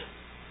bondage.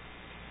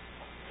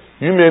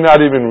 You may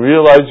not even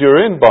realize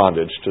you're in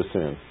bondage to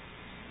sin.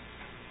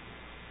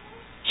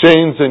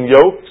 Chains and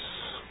yokes.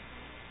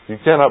 You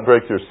cannot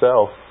break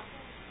yourself.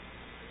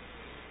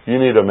 You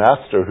need a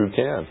master who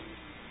can.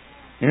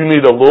 You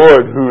need a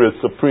Lord who is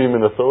supreme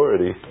in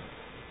authority.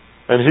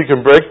 And He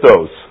can break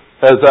those,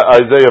 as that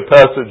Isaiah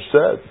passage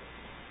said.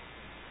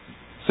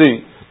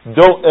 See,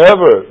 don't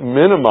ever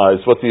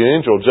minimize what the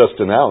angel just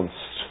announced.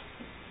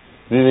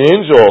 The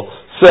angel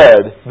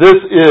said,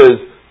 this is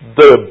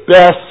the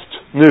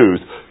best news.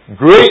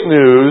 Great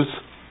news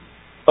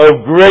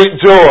of great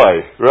joy,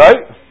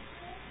 right?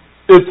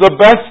 It's the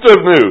best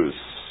of news.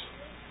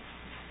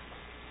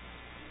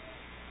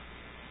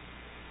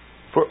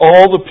 For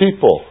all the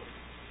people.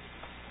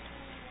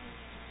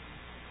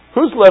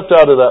 Who's left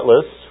out of that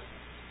list?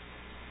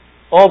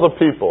 All the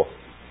people.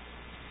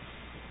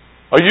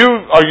 Are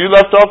you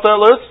left off that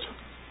list?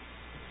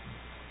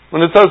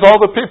 When it says all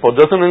the people,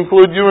 doesn't it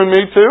include you and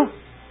me too?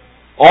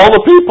 All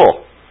the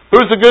people.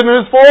 Who's the good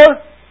news for?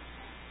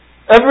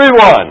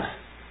 Everyone.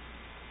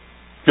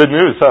 Good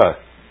news, huh?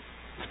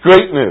 It's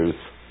great news.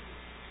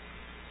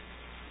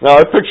 Now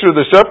I picture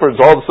the shepherds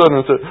all of a sudden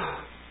and say,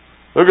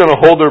 they're going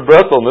to hold their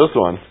breath on this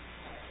one.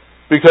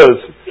 Because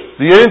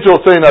the angel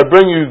saying, I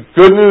bring you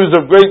good news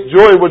of great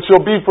joy, which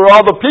shall be for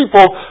all the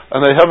people,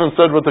 and they haven't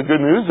said what the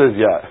good news is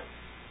yet.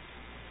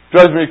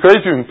 Drives me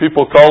crazy when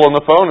people call on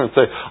the phone and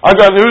say, I've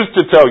got news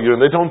to tell you,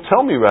 and they don't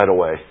tell me right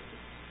away.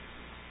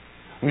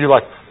 And you're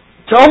like,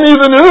 tell me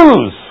the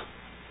news!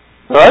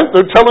 Right?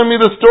 They're telling me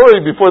the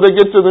story before they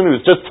get to the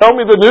news. Just tell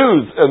me the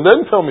news, and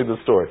then tell me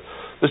the story.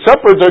 The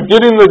shepherds are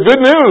getting the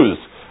good news.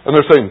 And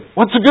they're saying,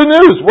 what's the good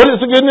news? What is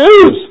the good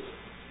news?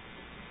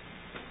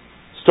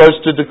 Starts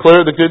to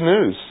declare the good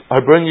news. I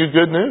bring you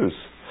good news.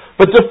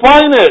 But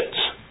define it.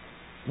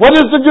 What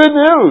is the good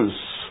news?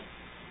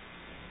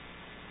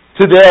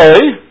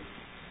 Today,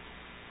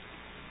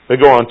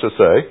 they go on to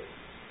say,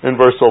 in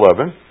verse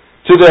 11,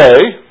 today,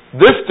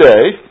 this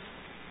day,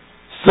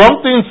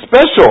 something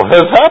special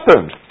has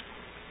happened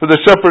for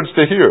the shepherds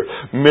to hear.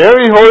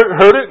 Mary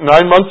heard it 9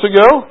 months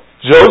ago.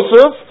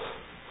 Joseph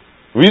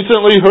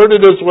recently heard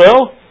it as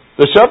well.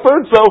 The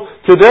shepherds, so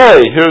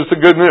today, here's the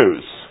good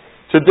news.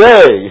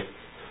 Today,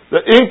 the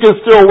ink is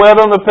still wet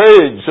on the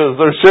page as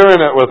they're sharing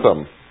it with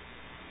them.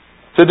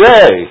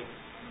 Today.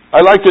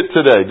 I like it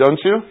today, don't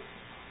you?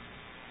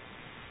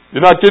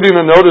 You're not getting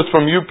a notice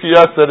from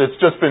UPS that it's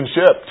just been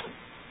shipped.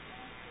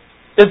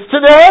 It's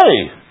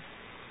today.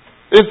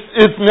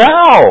 It's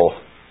now.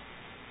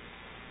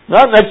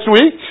 Not next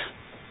week.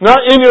 Not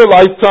in your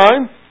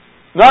lifetime.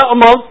 Not a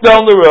month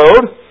down the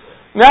road.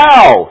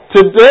 Now.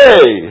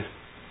 Today.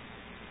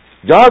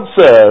 God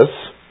says,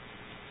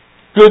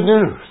 good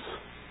news.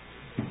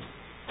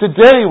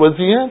 Today was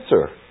the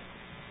answer.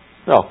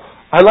 Now,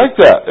 I like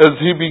that as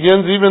he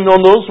begins even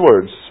on those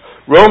words.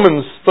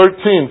 Romans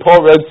 13,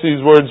 Paul read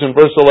these words in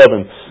verse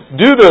 11.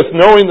 Do this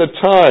knowing the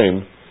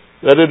time,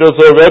 that it is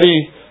already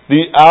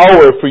the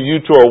hour for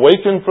you to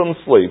awaken from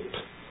sleep.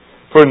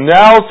 For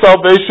now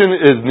salvation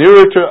is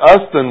nearer to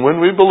us than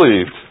when we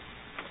believed.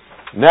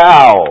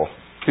 Now,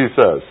 he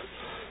says.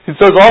 He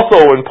says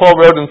also, when Paul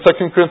wrote in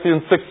 2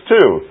 Corinthians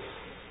 6:2,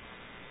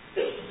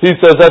 he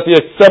says, at the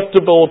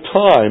acceptable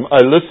time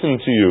I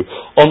listened to you.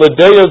 On the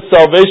day of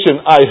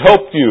salvation I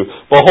helped you.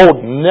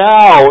 Behold,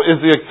 now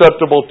is the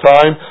acceptable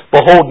time.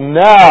 Behold,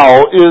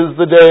 now is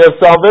the day of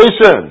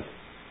salvation.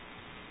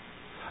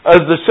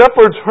 As the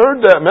shepherds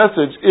heard that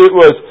message, it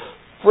was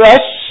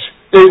fresh,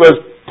 it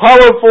was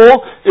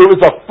powerful, it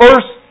was the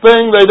first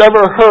thing they'd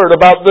ever heard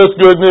about this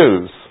good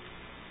news.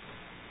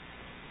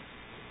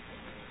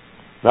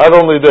 Not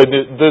only did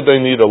they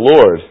need a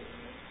Lord,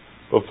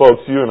 but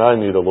folks, you and I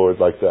need a Lord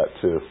like that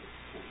too.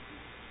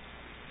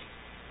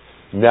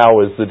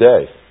 Now is the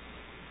day.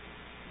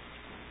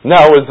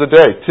 Now is the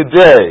day.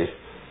 Today,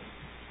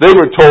 they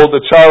were told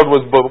a child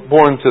was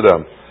born to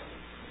them.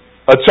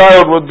 A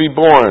child would be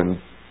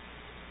born.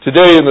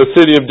 Today in the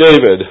city of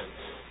David,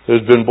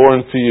 there's been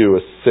born to you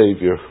a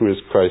Savior who is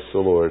Christ the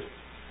Lord.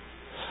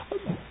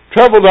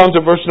 Travel down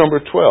to verse number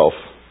 12.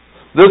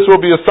 This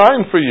will be a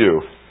sign for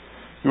you.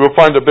 You will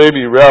find a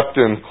baby wrapped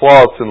in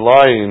cloths and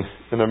lying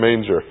in a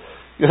manger.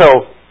 You know,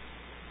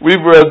 we've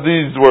read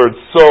these words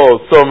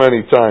so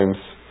many times.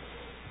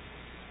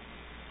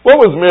 What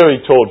was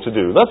Mary told to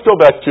do? Let's go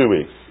back 2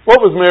 weeks.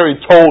 What was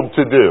Mary told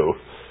to do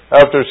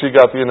after she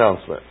got the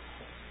announcement?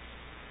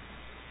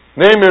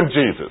 Name him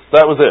Jesus.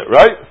 That was it,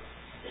 right?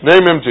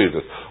 Name him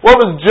Jesus.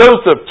 What was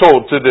Joseph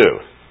told to do?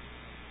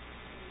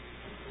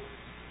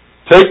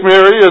 Take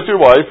Mary as your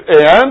wife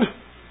and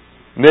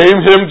name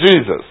him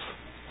Jesus.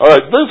 All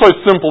right, those are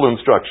simple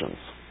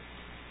instructions.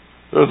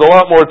 There's a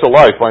lot more to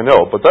life, I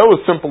know, but that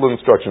was simple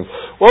instructions.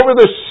 What were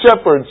the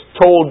shepherds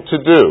told to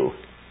do?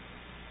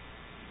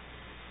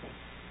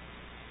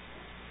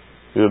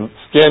 You're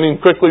scanning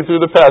quickly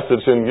through the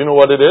passage, and you know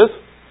what it is?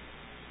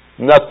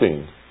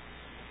 Nothing.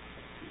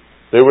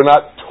 They were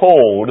not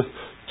told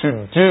to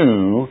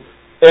do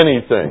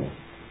anything.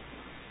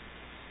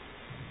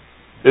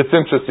 It's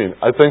interesting.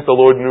 I think the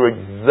Lord knew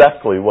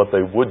exactly what they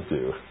would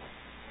do.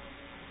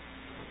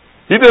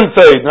 He didn't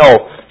say, no,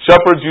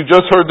 shepherds, you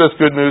just heard this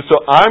good news,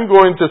 so I'm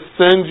going to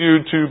send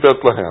you to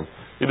Bethlehem.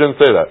 He didn't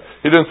say that.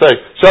 He didn't say,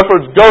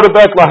 shepherds, go to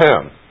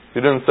Bethlehem.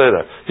 He didn't say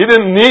that. He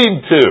didn't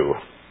need to.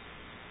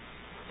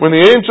 When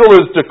the angel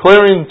is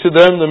declaring to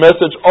them the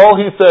message, all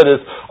he said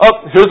is,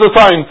 here's a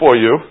sign for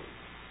you.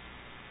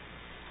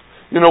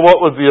 You know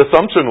what was the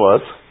assumption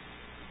was?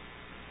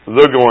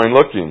 They're going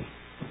looking.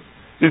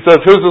 He says,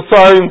 here's a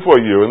sign for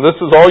you, and this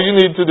is all you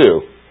need to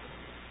do.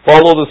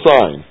 Follow the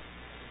sign.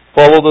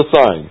 Follow the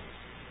sign.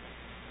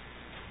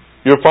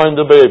 You'll find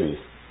the baby.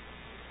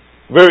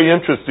 Very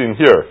interesting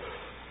here.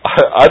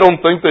 I don't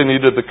think they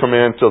needed the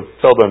command to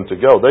tell them to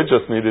go. They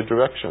just needed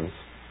directions.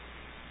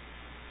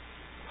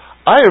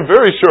 I am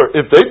very sure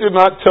if they did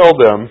not tell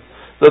them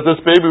that this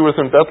baby was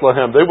in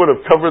Bethlehem, they would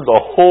have covered the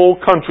whole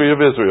country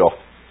of Israel.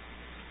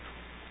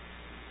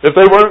 If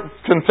they weren't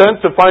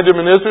content to find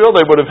him in Israel,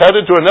 they would have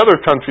headed to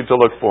another country to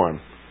look for him.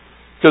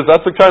 Because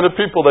that's the kind of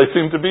people they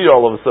seem to be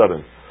all of a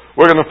sudden.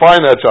 We're going to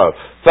find that child.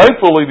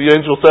 Thankfully, the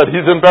angel said,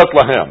 he's in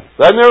Bethlehem.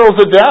 That narrows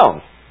it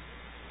down.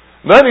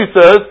 Then he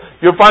says,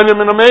 you'll find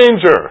him in a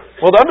manger.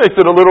 Well, that makes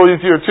it a little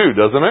easier too,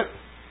 doesn't it?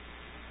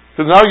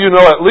 Because now you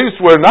know at least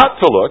where not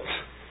to look.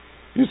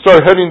 You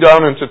start heading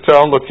down into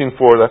town looking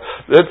for that.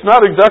 It's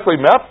not exactly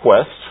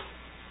MapQuest.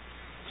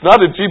 It's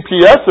not a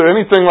GPS or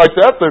anything like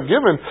that they're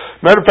given.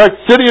 Matter of fact,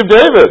 City of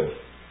David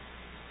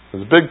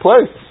is a big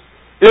place.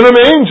 In a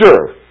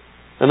manger.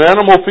 An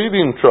animal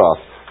feeding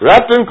trough.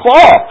 Wrapped in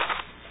cloth.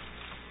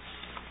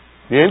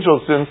 The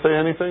angels didn't say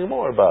anything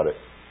more about it.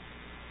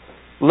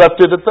 Left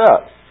it at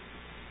that.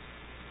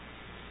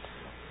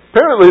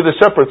 Apparently the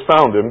shepherds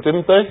found him,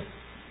 didn't they?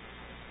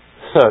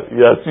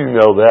 Yes, you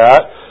know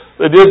that.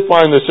 They did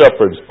find the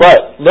shepherds.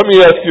 But let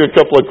me ask you a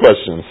couple of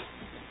questions.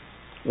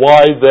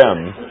 Why them?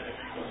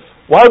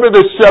 Why were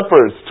the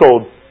shepherds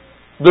told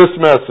this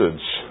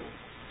message?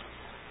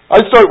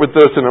 I start with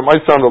this, and it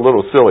might sound a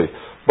little silly,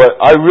 but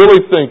I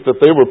really think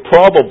that they were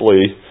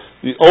probably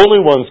the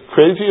only ones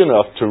crazy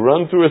enough to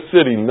run through a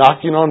city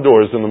knocking on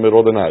doors in the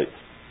middle of the night.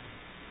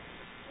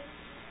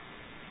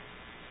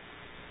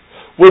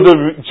 Would the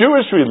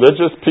Jewish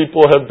religious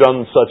people have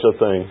done such a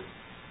thing?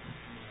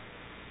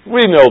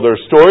 We know their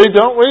story,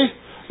 don't we?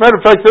 Matter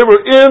of fact, they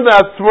were in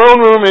that throne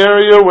room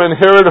area when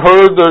Herod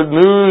heard the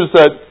news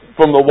that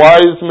from the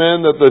wise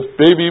men that the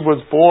baby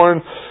was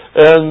born,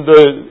 and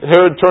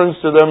Herod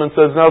turns to them and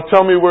says, now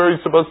tell me where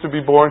he's supposed to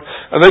be born.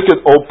 And they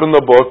could open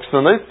the books,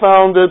 and they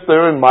found it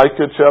there in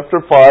Micah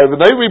chapter 5, and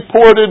they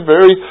reported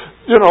very,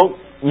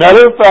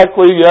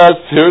 matter-of-factly, yes,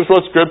 here's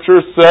what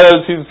Scripture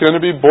says, he's going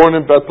to be born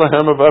in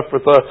Bethlehem of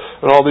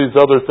Ephrathah, and all these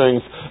other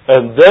things.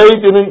 And they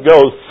didn't go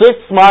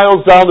 6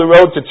 miles down the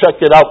road to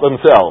check it out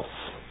themselves.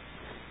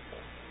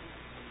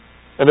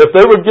 And if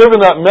they were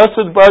given that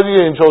message by the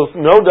angels,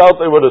 no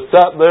doubt they would have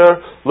sat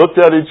there, looked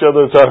at each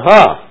other and said,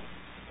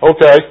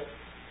 okay,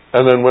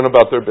 and then went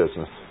about their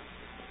business.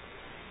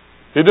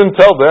 He didn't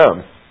tell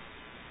them.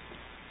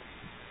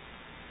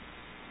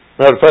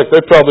 Matter of fact,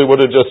 they probably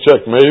would have just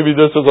checked, maybe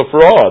this is a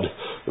fraud.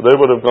 They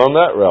would have gone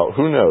that route.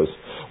 Who knows?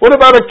 What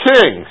about a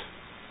king?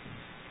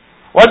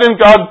 Why didn't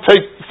God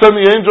send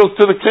the angels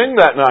to the king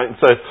that night and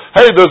say,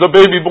 hey, there's a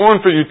baby born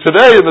for you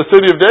today in the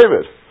city of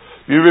David?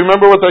 Do you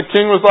remember what that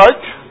king was like?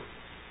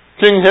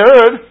 King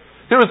Herod,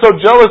 he was so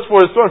jealous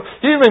for his throne.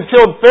 He even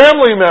killed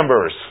family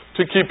members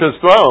to keep his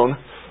throne.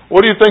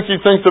 What do you think he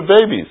thinks of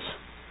babies?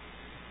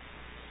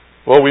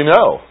 Well, we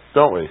know,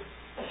 don't we?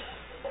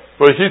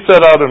 But he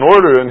set out an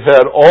order and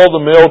had all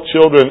the male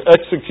children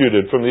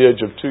executed from the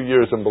age of 2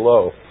 years and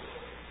below.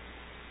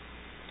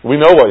 We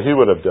know what he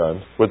would have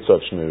done with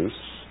such news.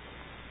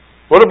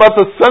 What about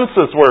the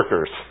census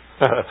workers?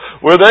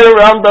 Were they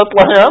around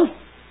Bethlehem?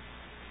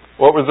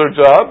 What was their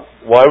job?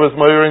 Why was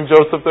Mary and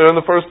Joseph there in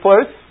the first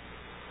place?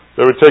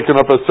 They were taking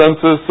up a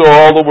census so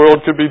all the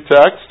world could be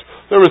taxed.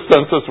 There were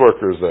census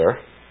workers there.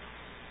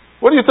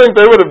 What do you think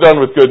they would have done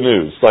with good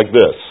news like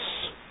this?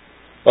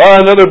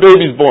 Another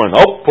baby's born.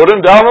 Oh, put him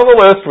down on the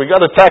list. We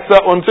got to tax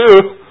that one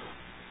too.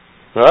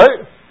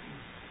 Right?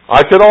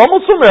 I could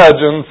almost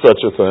imagine such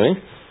a thing.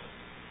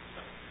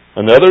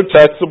 Another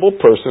taxable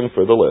person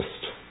for the list.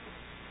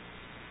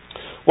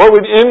 What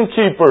would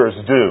innkeepers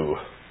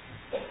do?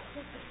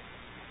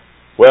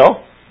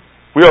 Well,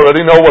 we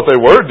already know what they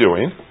were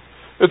doing.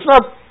 It's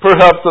not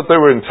perhaps that they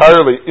were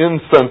entirely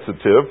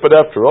insensitive, but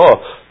after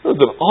all, there was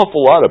an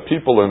awful lot of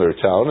people in their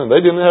town, and they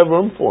didn't have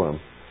room for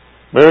them.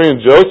 Mary and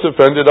Joseph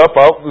ended up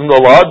out in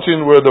the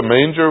lodging where the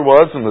manger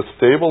was and the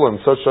stable and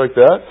such like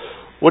that.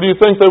 What do you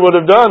think they would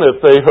have done if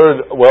they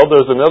heard, well,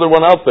 there's another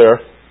one out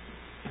there.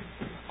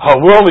 Oh,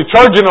 we're only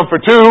charging them for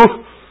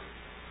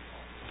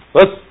 2.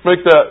 Let's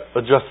make that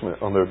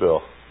adjustment on their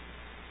bill.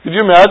 Could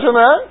you imagine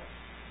that?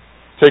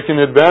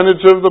 Taking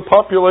advantage of the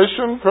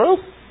population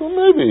growth? Well,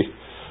 maybe.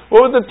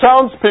 What would the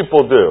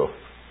townspeople do?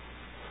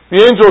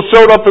 The angel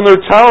showed up in their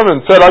town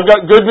and said, I've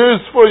got good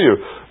news for you.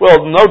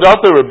 Well, no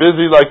doubt they were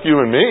busy like you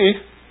and me.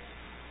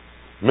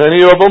 Many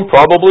of them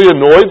probably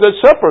annoyed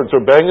that shepherds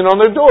were banging on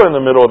their door in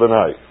the middle of the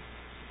night.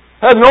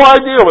 Had no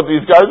idea what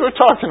these guys were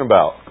talking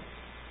about.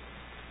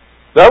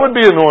 That would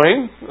be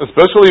annoying,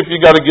 especially if you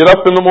got to get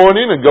up in the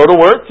morning and go to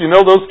work. You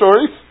know those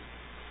stories?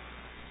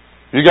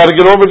 You got to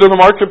get over to the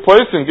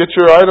marketplace and get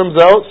your items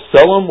out,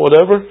 sell them,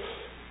 whatever.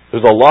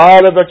 There's a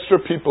lot of extra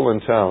people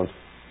in town.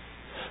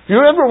 If you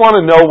ever want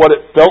to know what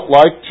it felt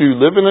like to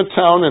live in a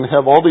town and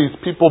have all these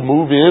people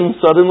move in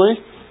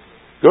suddenly,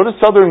 go to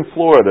southern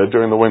Florida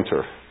during the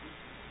winter.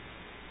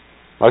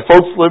 My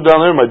folks live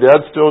down there. My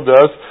dad still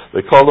does.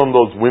 They call them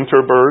those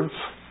winter birds.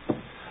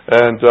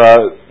 And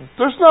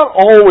there's not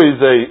always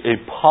a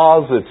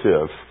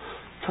positive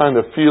kind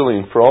of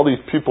feeling for all these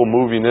people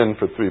moving in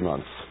for 3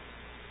 months.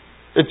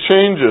 It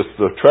changes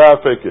the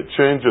traffic, it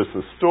changes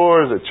the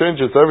stores, it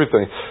changes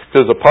everything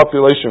because the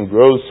population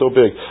grows so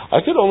big.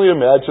 I could only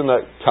imagine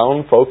that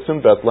town folks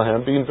in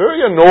Bethlehem being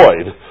very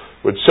annoyed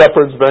with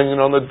shepherds banging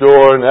on the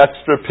door and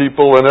extra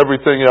people and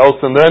everything else.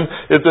 And then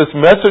if this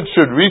message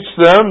should reach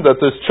them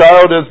that this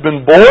child has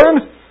been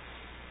born,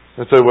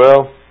 they say,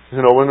 well,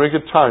 when we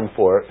get time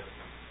for it,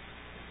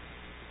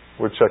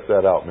 we'll check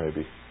that out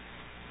maybe.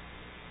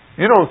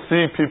 You don't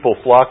see people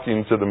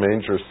flocking to the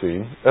manger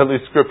scene. At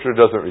least Scripture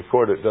doesn't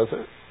record it, does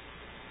it?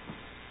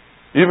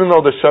 Even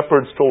though the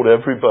shepherds told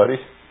everybody,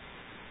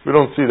 we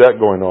don't see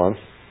that going on.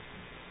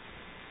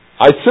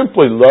 I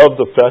simply love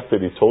the fact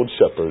that he told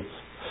shepherds.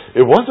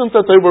 It wasn't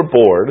that they were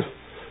bored.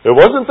 It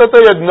wasn't that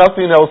they had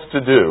nothing else to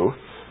do.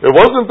 It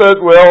wasn't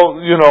that,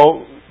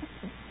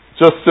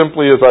 just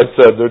simply as I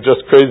said, they're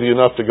just crazy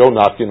enough to go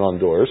knocking on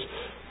doors.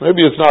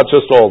 Maybe it's not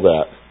just all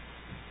that.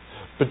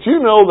 But do you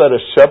know that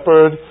a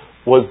shepherd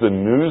was the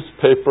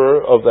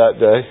newspaper of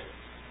that day?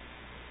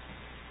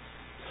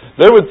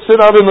 They would sit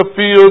out in the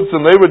fields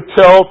and they would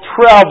tell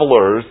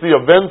travelers the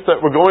events that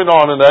were going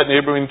on in that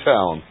neighboring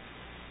town.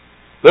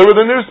 They were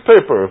the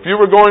newspaper. If you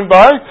were going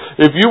by,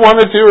 if you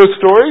wanted to hear a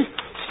story,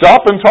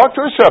 stop and talk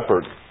to a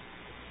shepherd.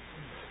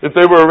 If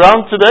they were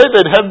around today,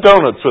 they'd have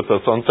donuts with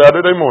us on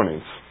Saturday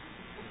mornings.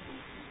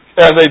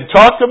 And they'd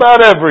talk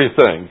about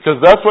everything, because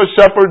that's what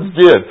shepherds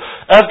did.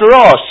 After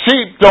all,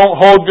 sheep don't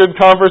hold good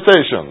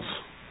conversations.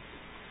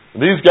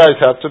 These guys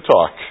have to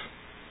talk.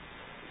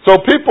 So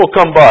people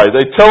come by,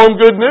 they tell them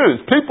good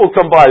news. People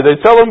come by,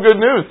 they tell them good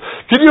news.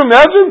 Can you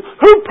imagine?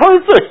 Who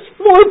perfect,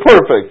 more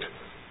perfect,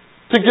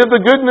 to give the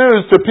good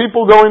news to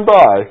people going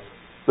by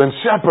than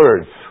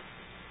shepherds?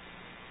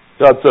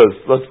 God says,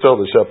 let's tell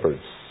the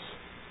shepherds.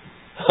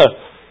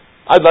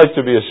 I'd like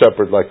to be a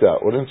shepherd like that,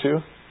 wouldn't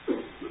you?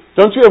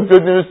 Don't you have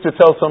good news to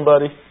tell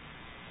somebody?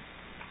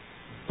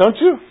 Don't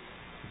you?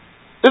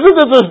 Isn't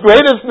this the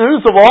greatest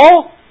news of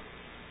all?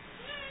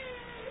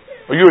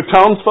 Are you a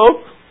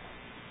townsfolk?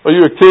 Are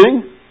you a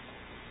king?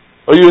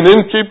 Are you an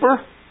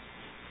innkeeper?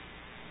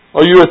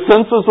 Are you a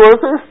census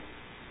worker?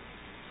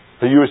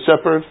 Are you a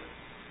shepherd?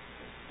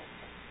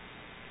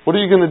 What are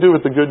you going to do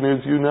with the good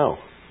news you know?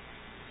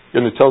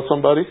 Going to tell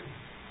somebody?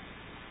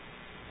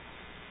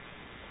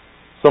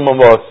 Some of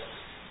us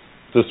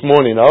this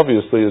morning,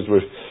 obviously, as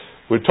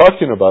we're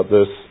talking about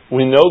this,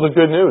 we know the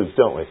good news,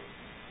 don't we?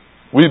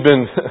 We've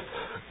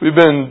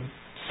been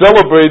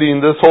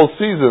celebrating this whole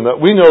season that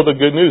we know the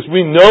good news.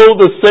 We know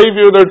the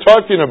Savior they're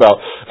talking about.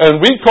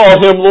 And we call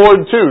Him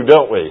Lord too,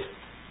 don't we?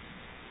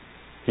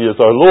 He is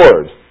our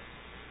Lord.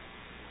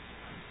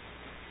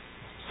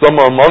 Some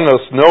among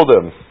us know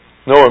Him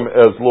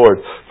as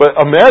Lord.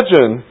 But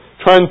imagine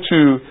trying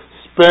to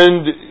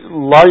spend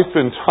life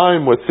and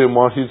time with Him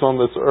while He's on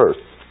this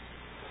earth.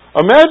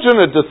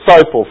 Imagine a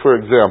disciple, for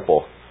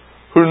example,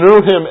 who knew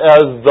Him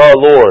as the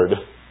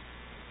Lord.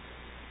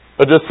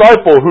 A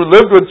disciple who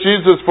lived with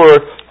Jesus for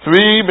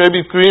 3,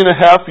 maybe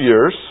 3.5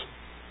 years.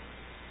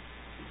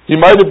 He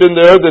might have been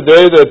there the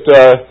day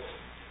that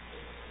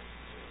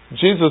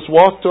Jesus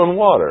walked on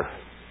water.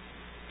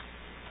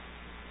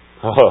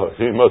 Oh,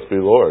 he must be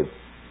Lord.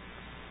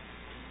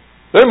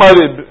 He might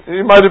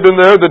have been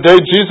there the day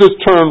Jesus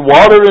turned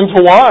water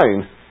into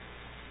wine.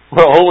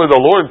 Well, only the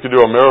Lord could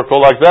do a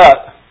miracle like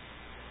that.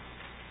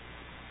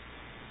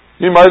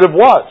 He might have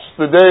watched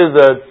the day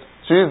that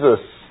Jesus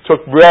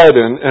took bread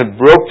and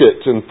broke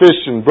it, and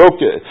fish and broke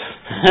it,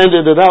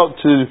 handed it out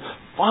to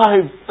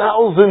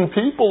 5,000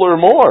 people or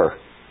more.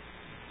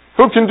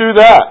 Who can do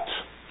that?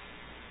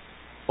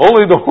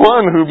 Only the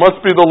one who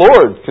must be the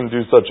Lord can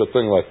do such a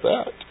thing like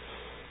that.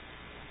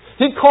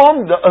 He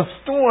calmed a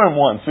storm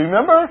once,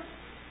 remember?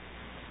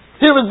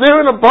 He was there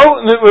in a boat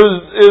and it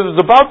was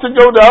about to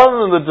go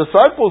down, and the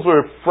disciples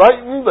were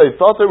frightened. They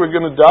thought they were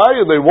going to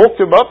die, and they woke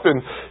him up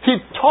and he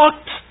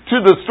talked to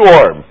the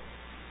storm.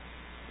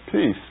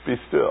 Peace, be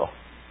still.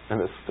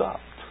 And it stopped.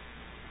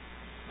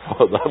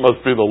 Well, that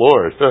must be the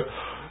Lord.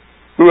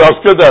 Who else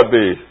could that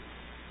be?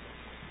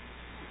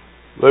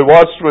 They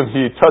watched when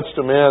he touched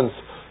a man's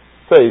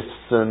face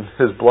and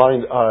his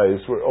blind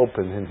eyes were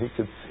open and he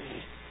could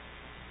see.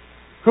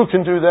 Who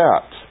can do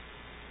that?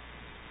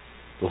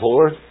 The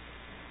Lord?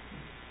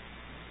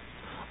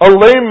 A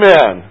lame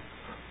man,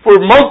 for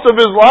most of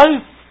his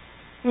life,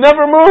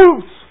 never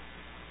moves.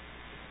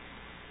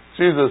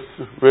 Jesus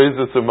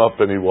raises him up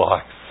and he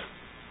walks.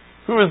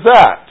 Who is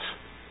that?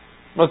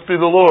 Must be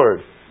the Lord.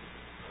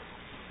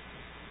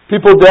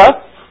 People deaf,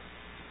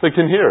 they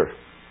can hear.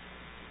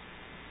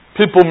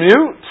 People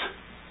mute,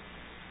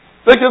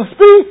 they can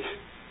speak.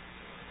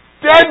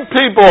 Dead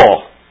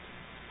people.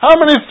 How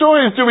many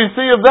stories do we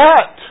see of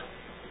that?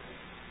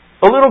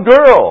 A little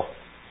girl.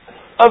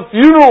 A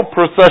funeral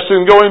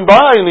procession going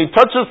by and he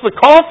touches the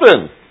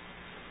coffin.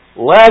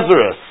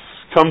 Lazarus,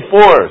 come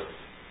forth.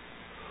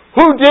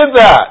 Who did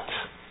that?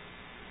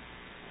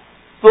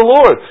 The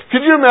Lord.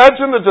 Could you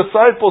imagine the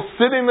disciples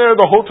sitting there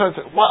the whole time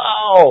saying,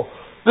 wow,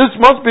 this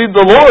must be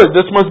the Lord.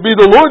 This must be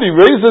the Lord. He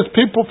raises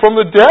people from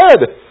the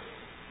dead.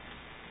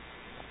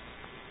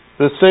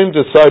 The same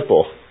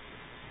disciple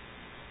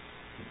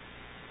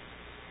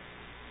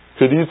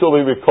could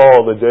easily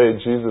recall the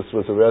day Jesus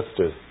was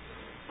arrested.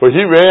 For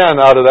he ran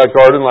out of that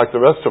garden like the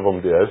rest of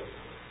them did.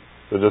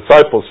 The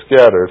disciples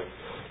scattered.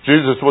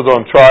 Jesus was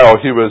on trial.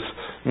 He was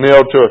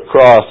nailed to a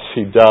cross.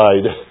 He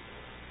died.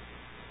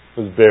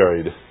 Was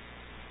buried.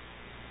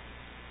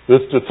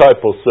 This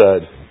disciple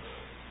said,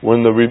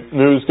 when the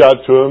news got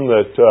to him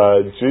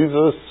that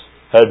Jesus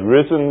had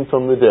risen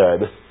from the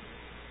dead,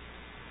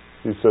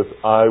 he says,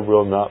 I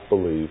will not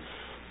believe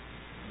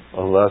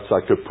unless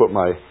I could put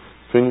my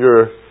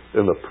finger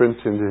in the print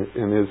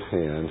in his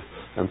hand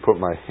and put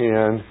my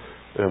hand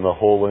in the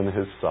hole in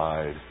his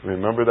side.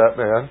 Remember that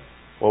man?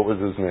 What was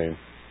his name?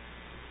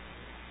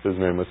 His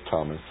name was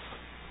Thomas.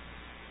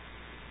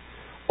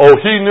 Oh,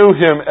 he knew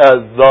him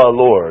as the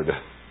Lord.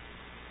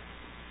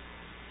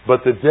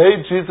 But the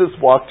day Jesus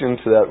walked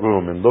into that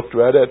room and looked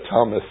right at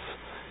Thomas,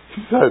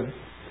 he said,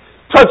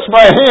 touch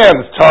my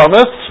hands,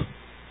 Thomas.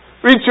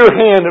 Reach your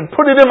hand and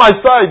put it in my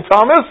side,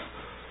 Thomas.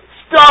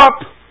 Stop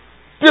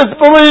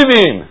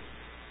disbelieving.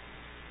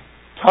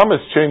 Thomas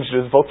changed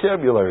his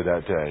vocabulary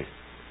that day.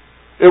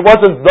 It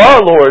wasn't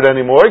the Lord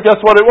anymore. Guess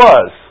what it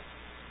was?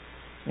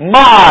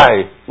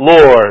 My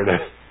Lord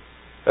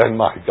and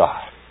my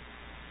God.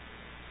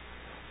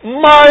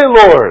 My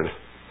Lord.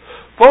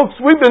 Folks,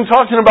 we've been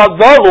talking about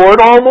the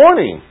Lord all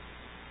morning.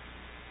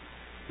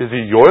 Is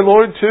he your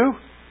Lord too?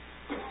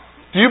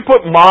 Do you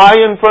put my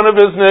in front of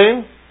his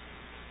name?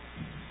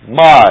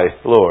 My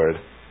Lord.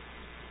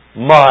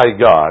 My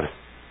God.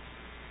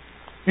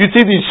 You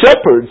see, these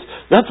shepherds,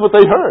 that's what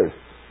they heard.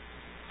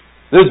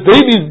 There's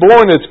babies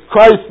born as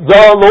Christ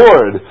the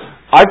Lord.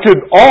 I could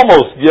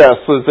almost guess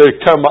as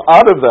they come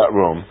out of that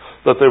room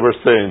that they were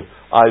saying,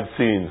 I've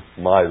seen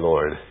my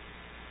Lord.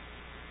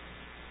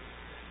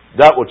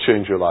 That will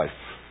change your life.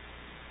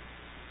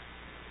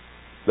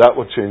 That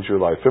will change your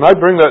life. And I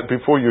bring that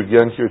before you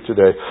again here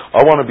today.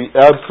 I want to be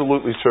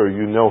absolutely sure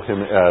you know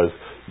him as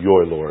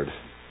your Lord.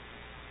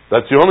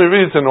 That's the only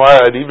reason why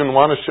I'd even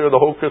want to share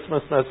the whole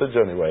Christmas message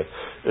anyway.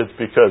 It's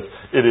because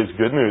it is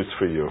good news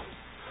for you.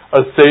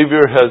 A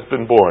Savior has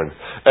been born.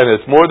 And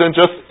it's more than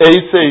just a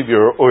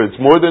Savior, or it's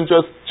more than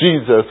just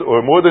Jesus,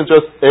 or more than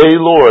just a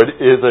Lord.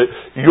 Is it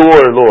your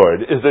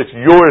Lord? Is it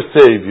your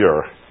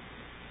Savior?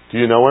 Do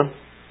you know him?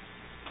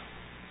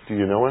 Do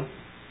you know him?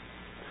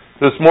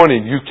 This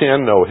morning you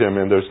can know him,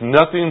 and there's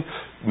nothing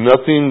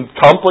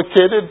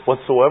complicated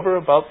whatsoever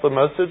about the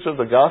message of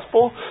the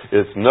gospel.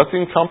 It's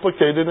nothing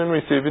complicated in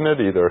receiving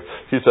it either.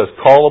 He says,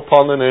 call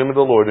upon the name of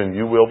the Lord and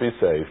you will be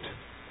saved.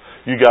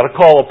 You got to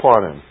call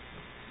upon him.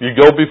 You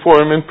go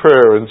before him in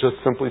prayer and just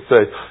simply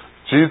say,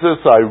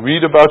 Jesus, I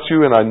read about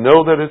you and I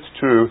know that it's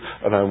true,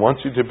 and I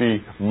want you to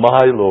be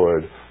my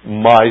Lord,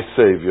 my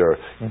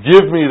Savior.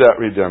 Give me that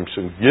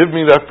redemption. Give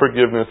me that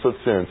forgiveness of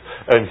sins.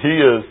 And he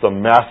is the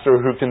master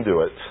who can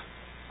do it.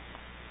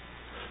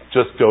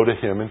 Just go to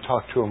him and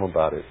talk to him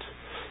about it.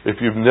 If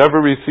you've never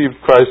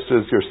received Christ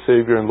as your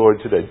Savior and Lord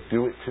today,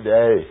 do it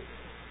today.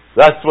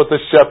 That's what the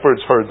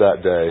shepherds heard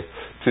that day.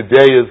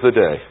 Today is the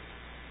day.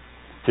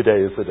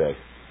 Today is the day.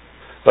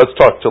 Let's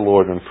talk to the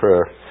Lord in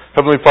prayer.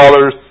 Heavenly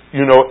Father,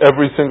 You know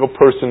every single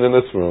person in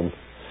this room.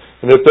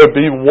 And if there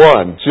be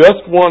one,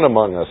 just one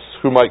among us,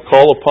 who might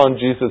call upon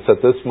Jesus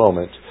at this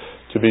moment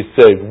to be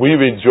saved, we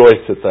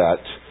rejoice at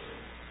that.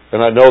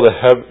 And I know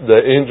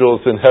the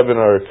angels in heaven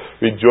are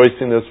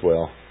rejoicing as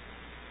well.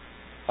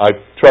 I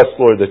trust,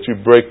 Lord, that you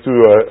break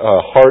through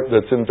a heart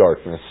that's in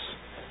darkness,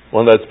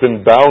 one that's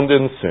been bound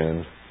in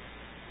sin.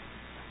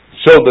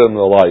 Show them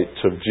the light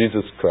of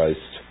Jesus Christ.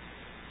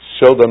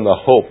 Show them the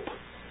hope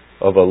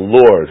of a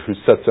Lord who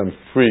sets them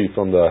free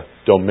from the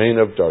domain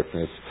of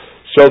darkness.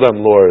 Show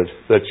them, Lord,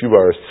 that you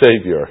are a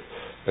Savior,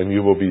 and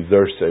you will be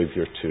their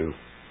Savior too.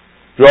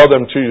 Draw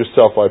them to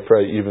yourself, I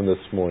pray, even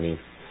this morning.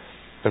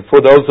 And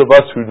for those of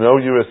us who know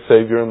you as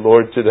Savior and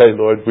Lord today,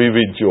 Lord, we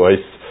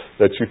rejoice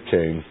that you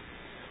came.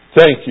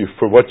 Thank you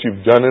for what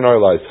you've done in our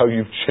lives, how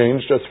you've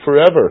changed us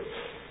forever.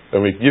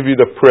 And we give you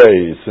the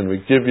praise and we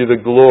give you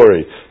the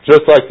glory.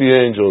 Just like the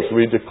angels,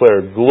 we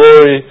declare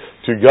glory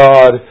to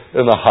God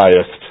in the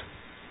highest.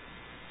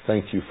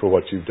 Thank you for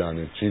what you've done.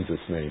 In Jesus'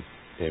 name,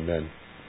 amen.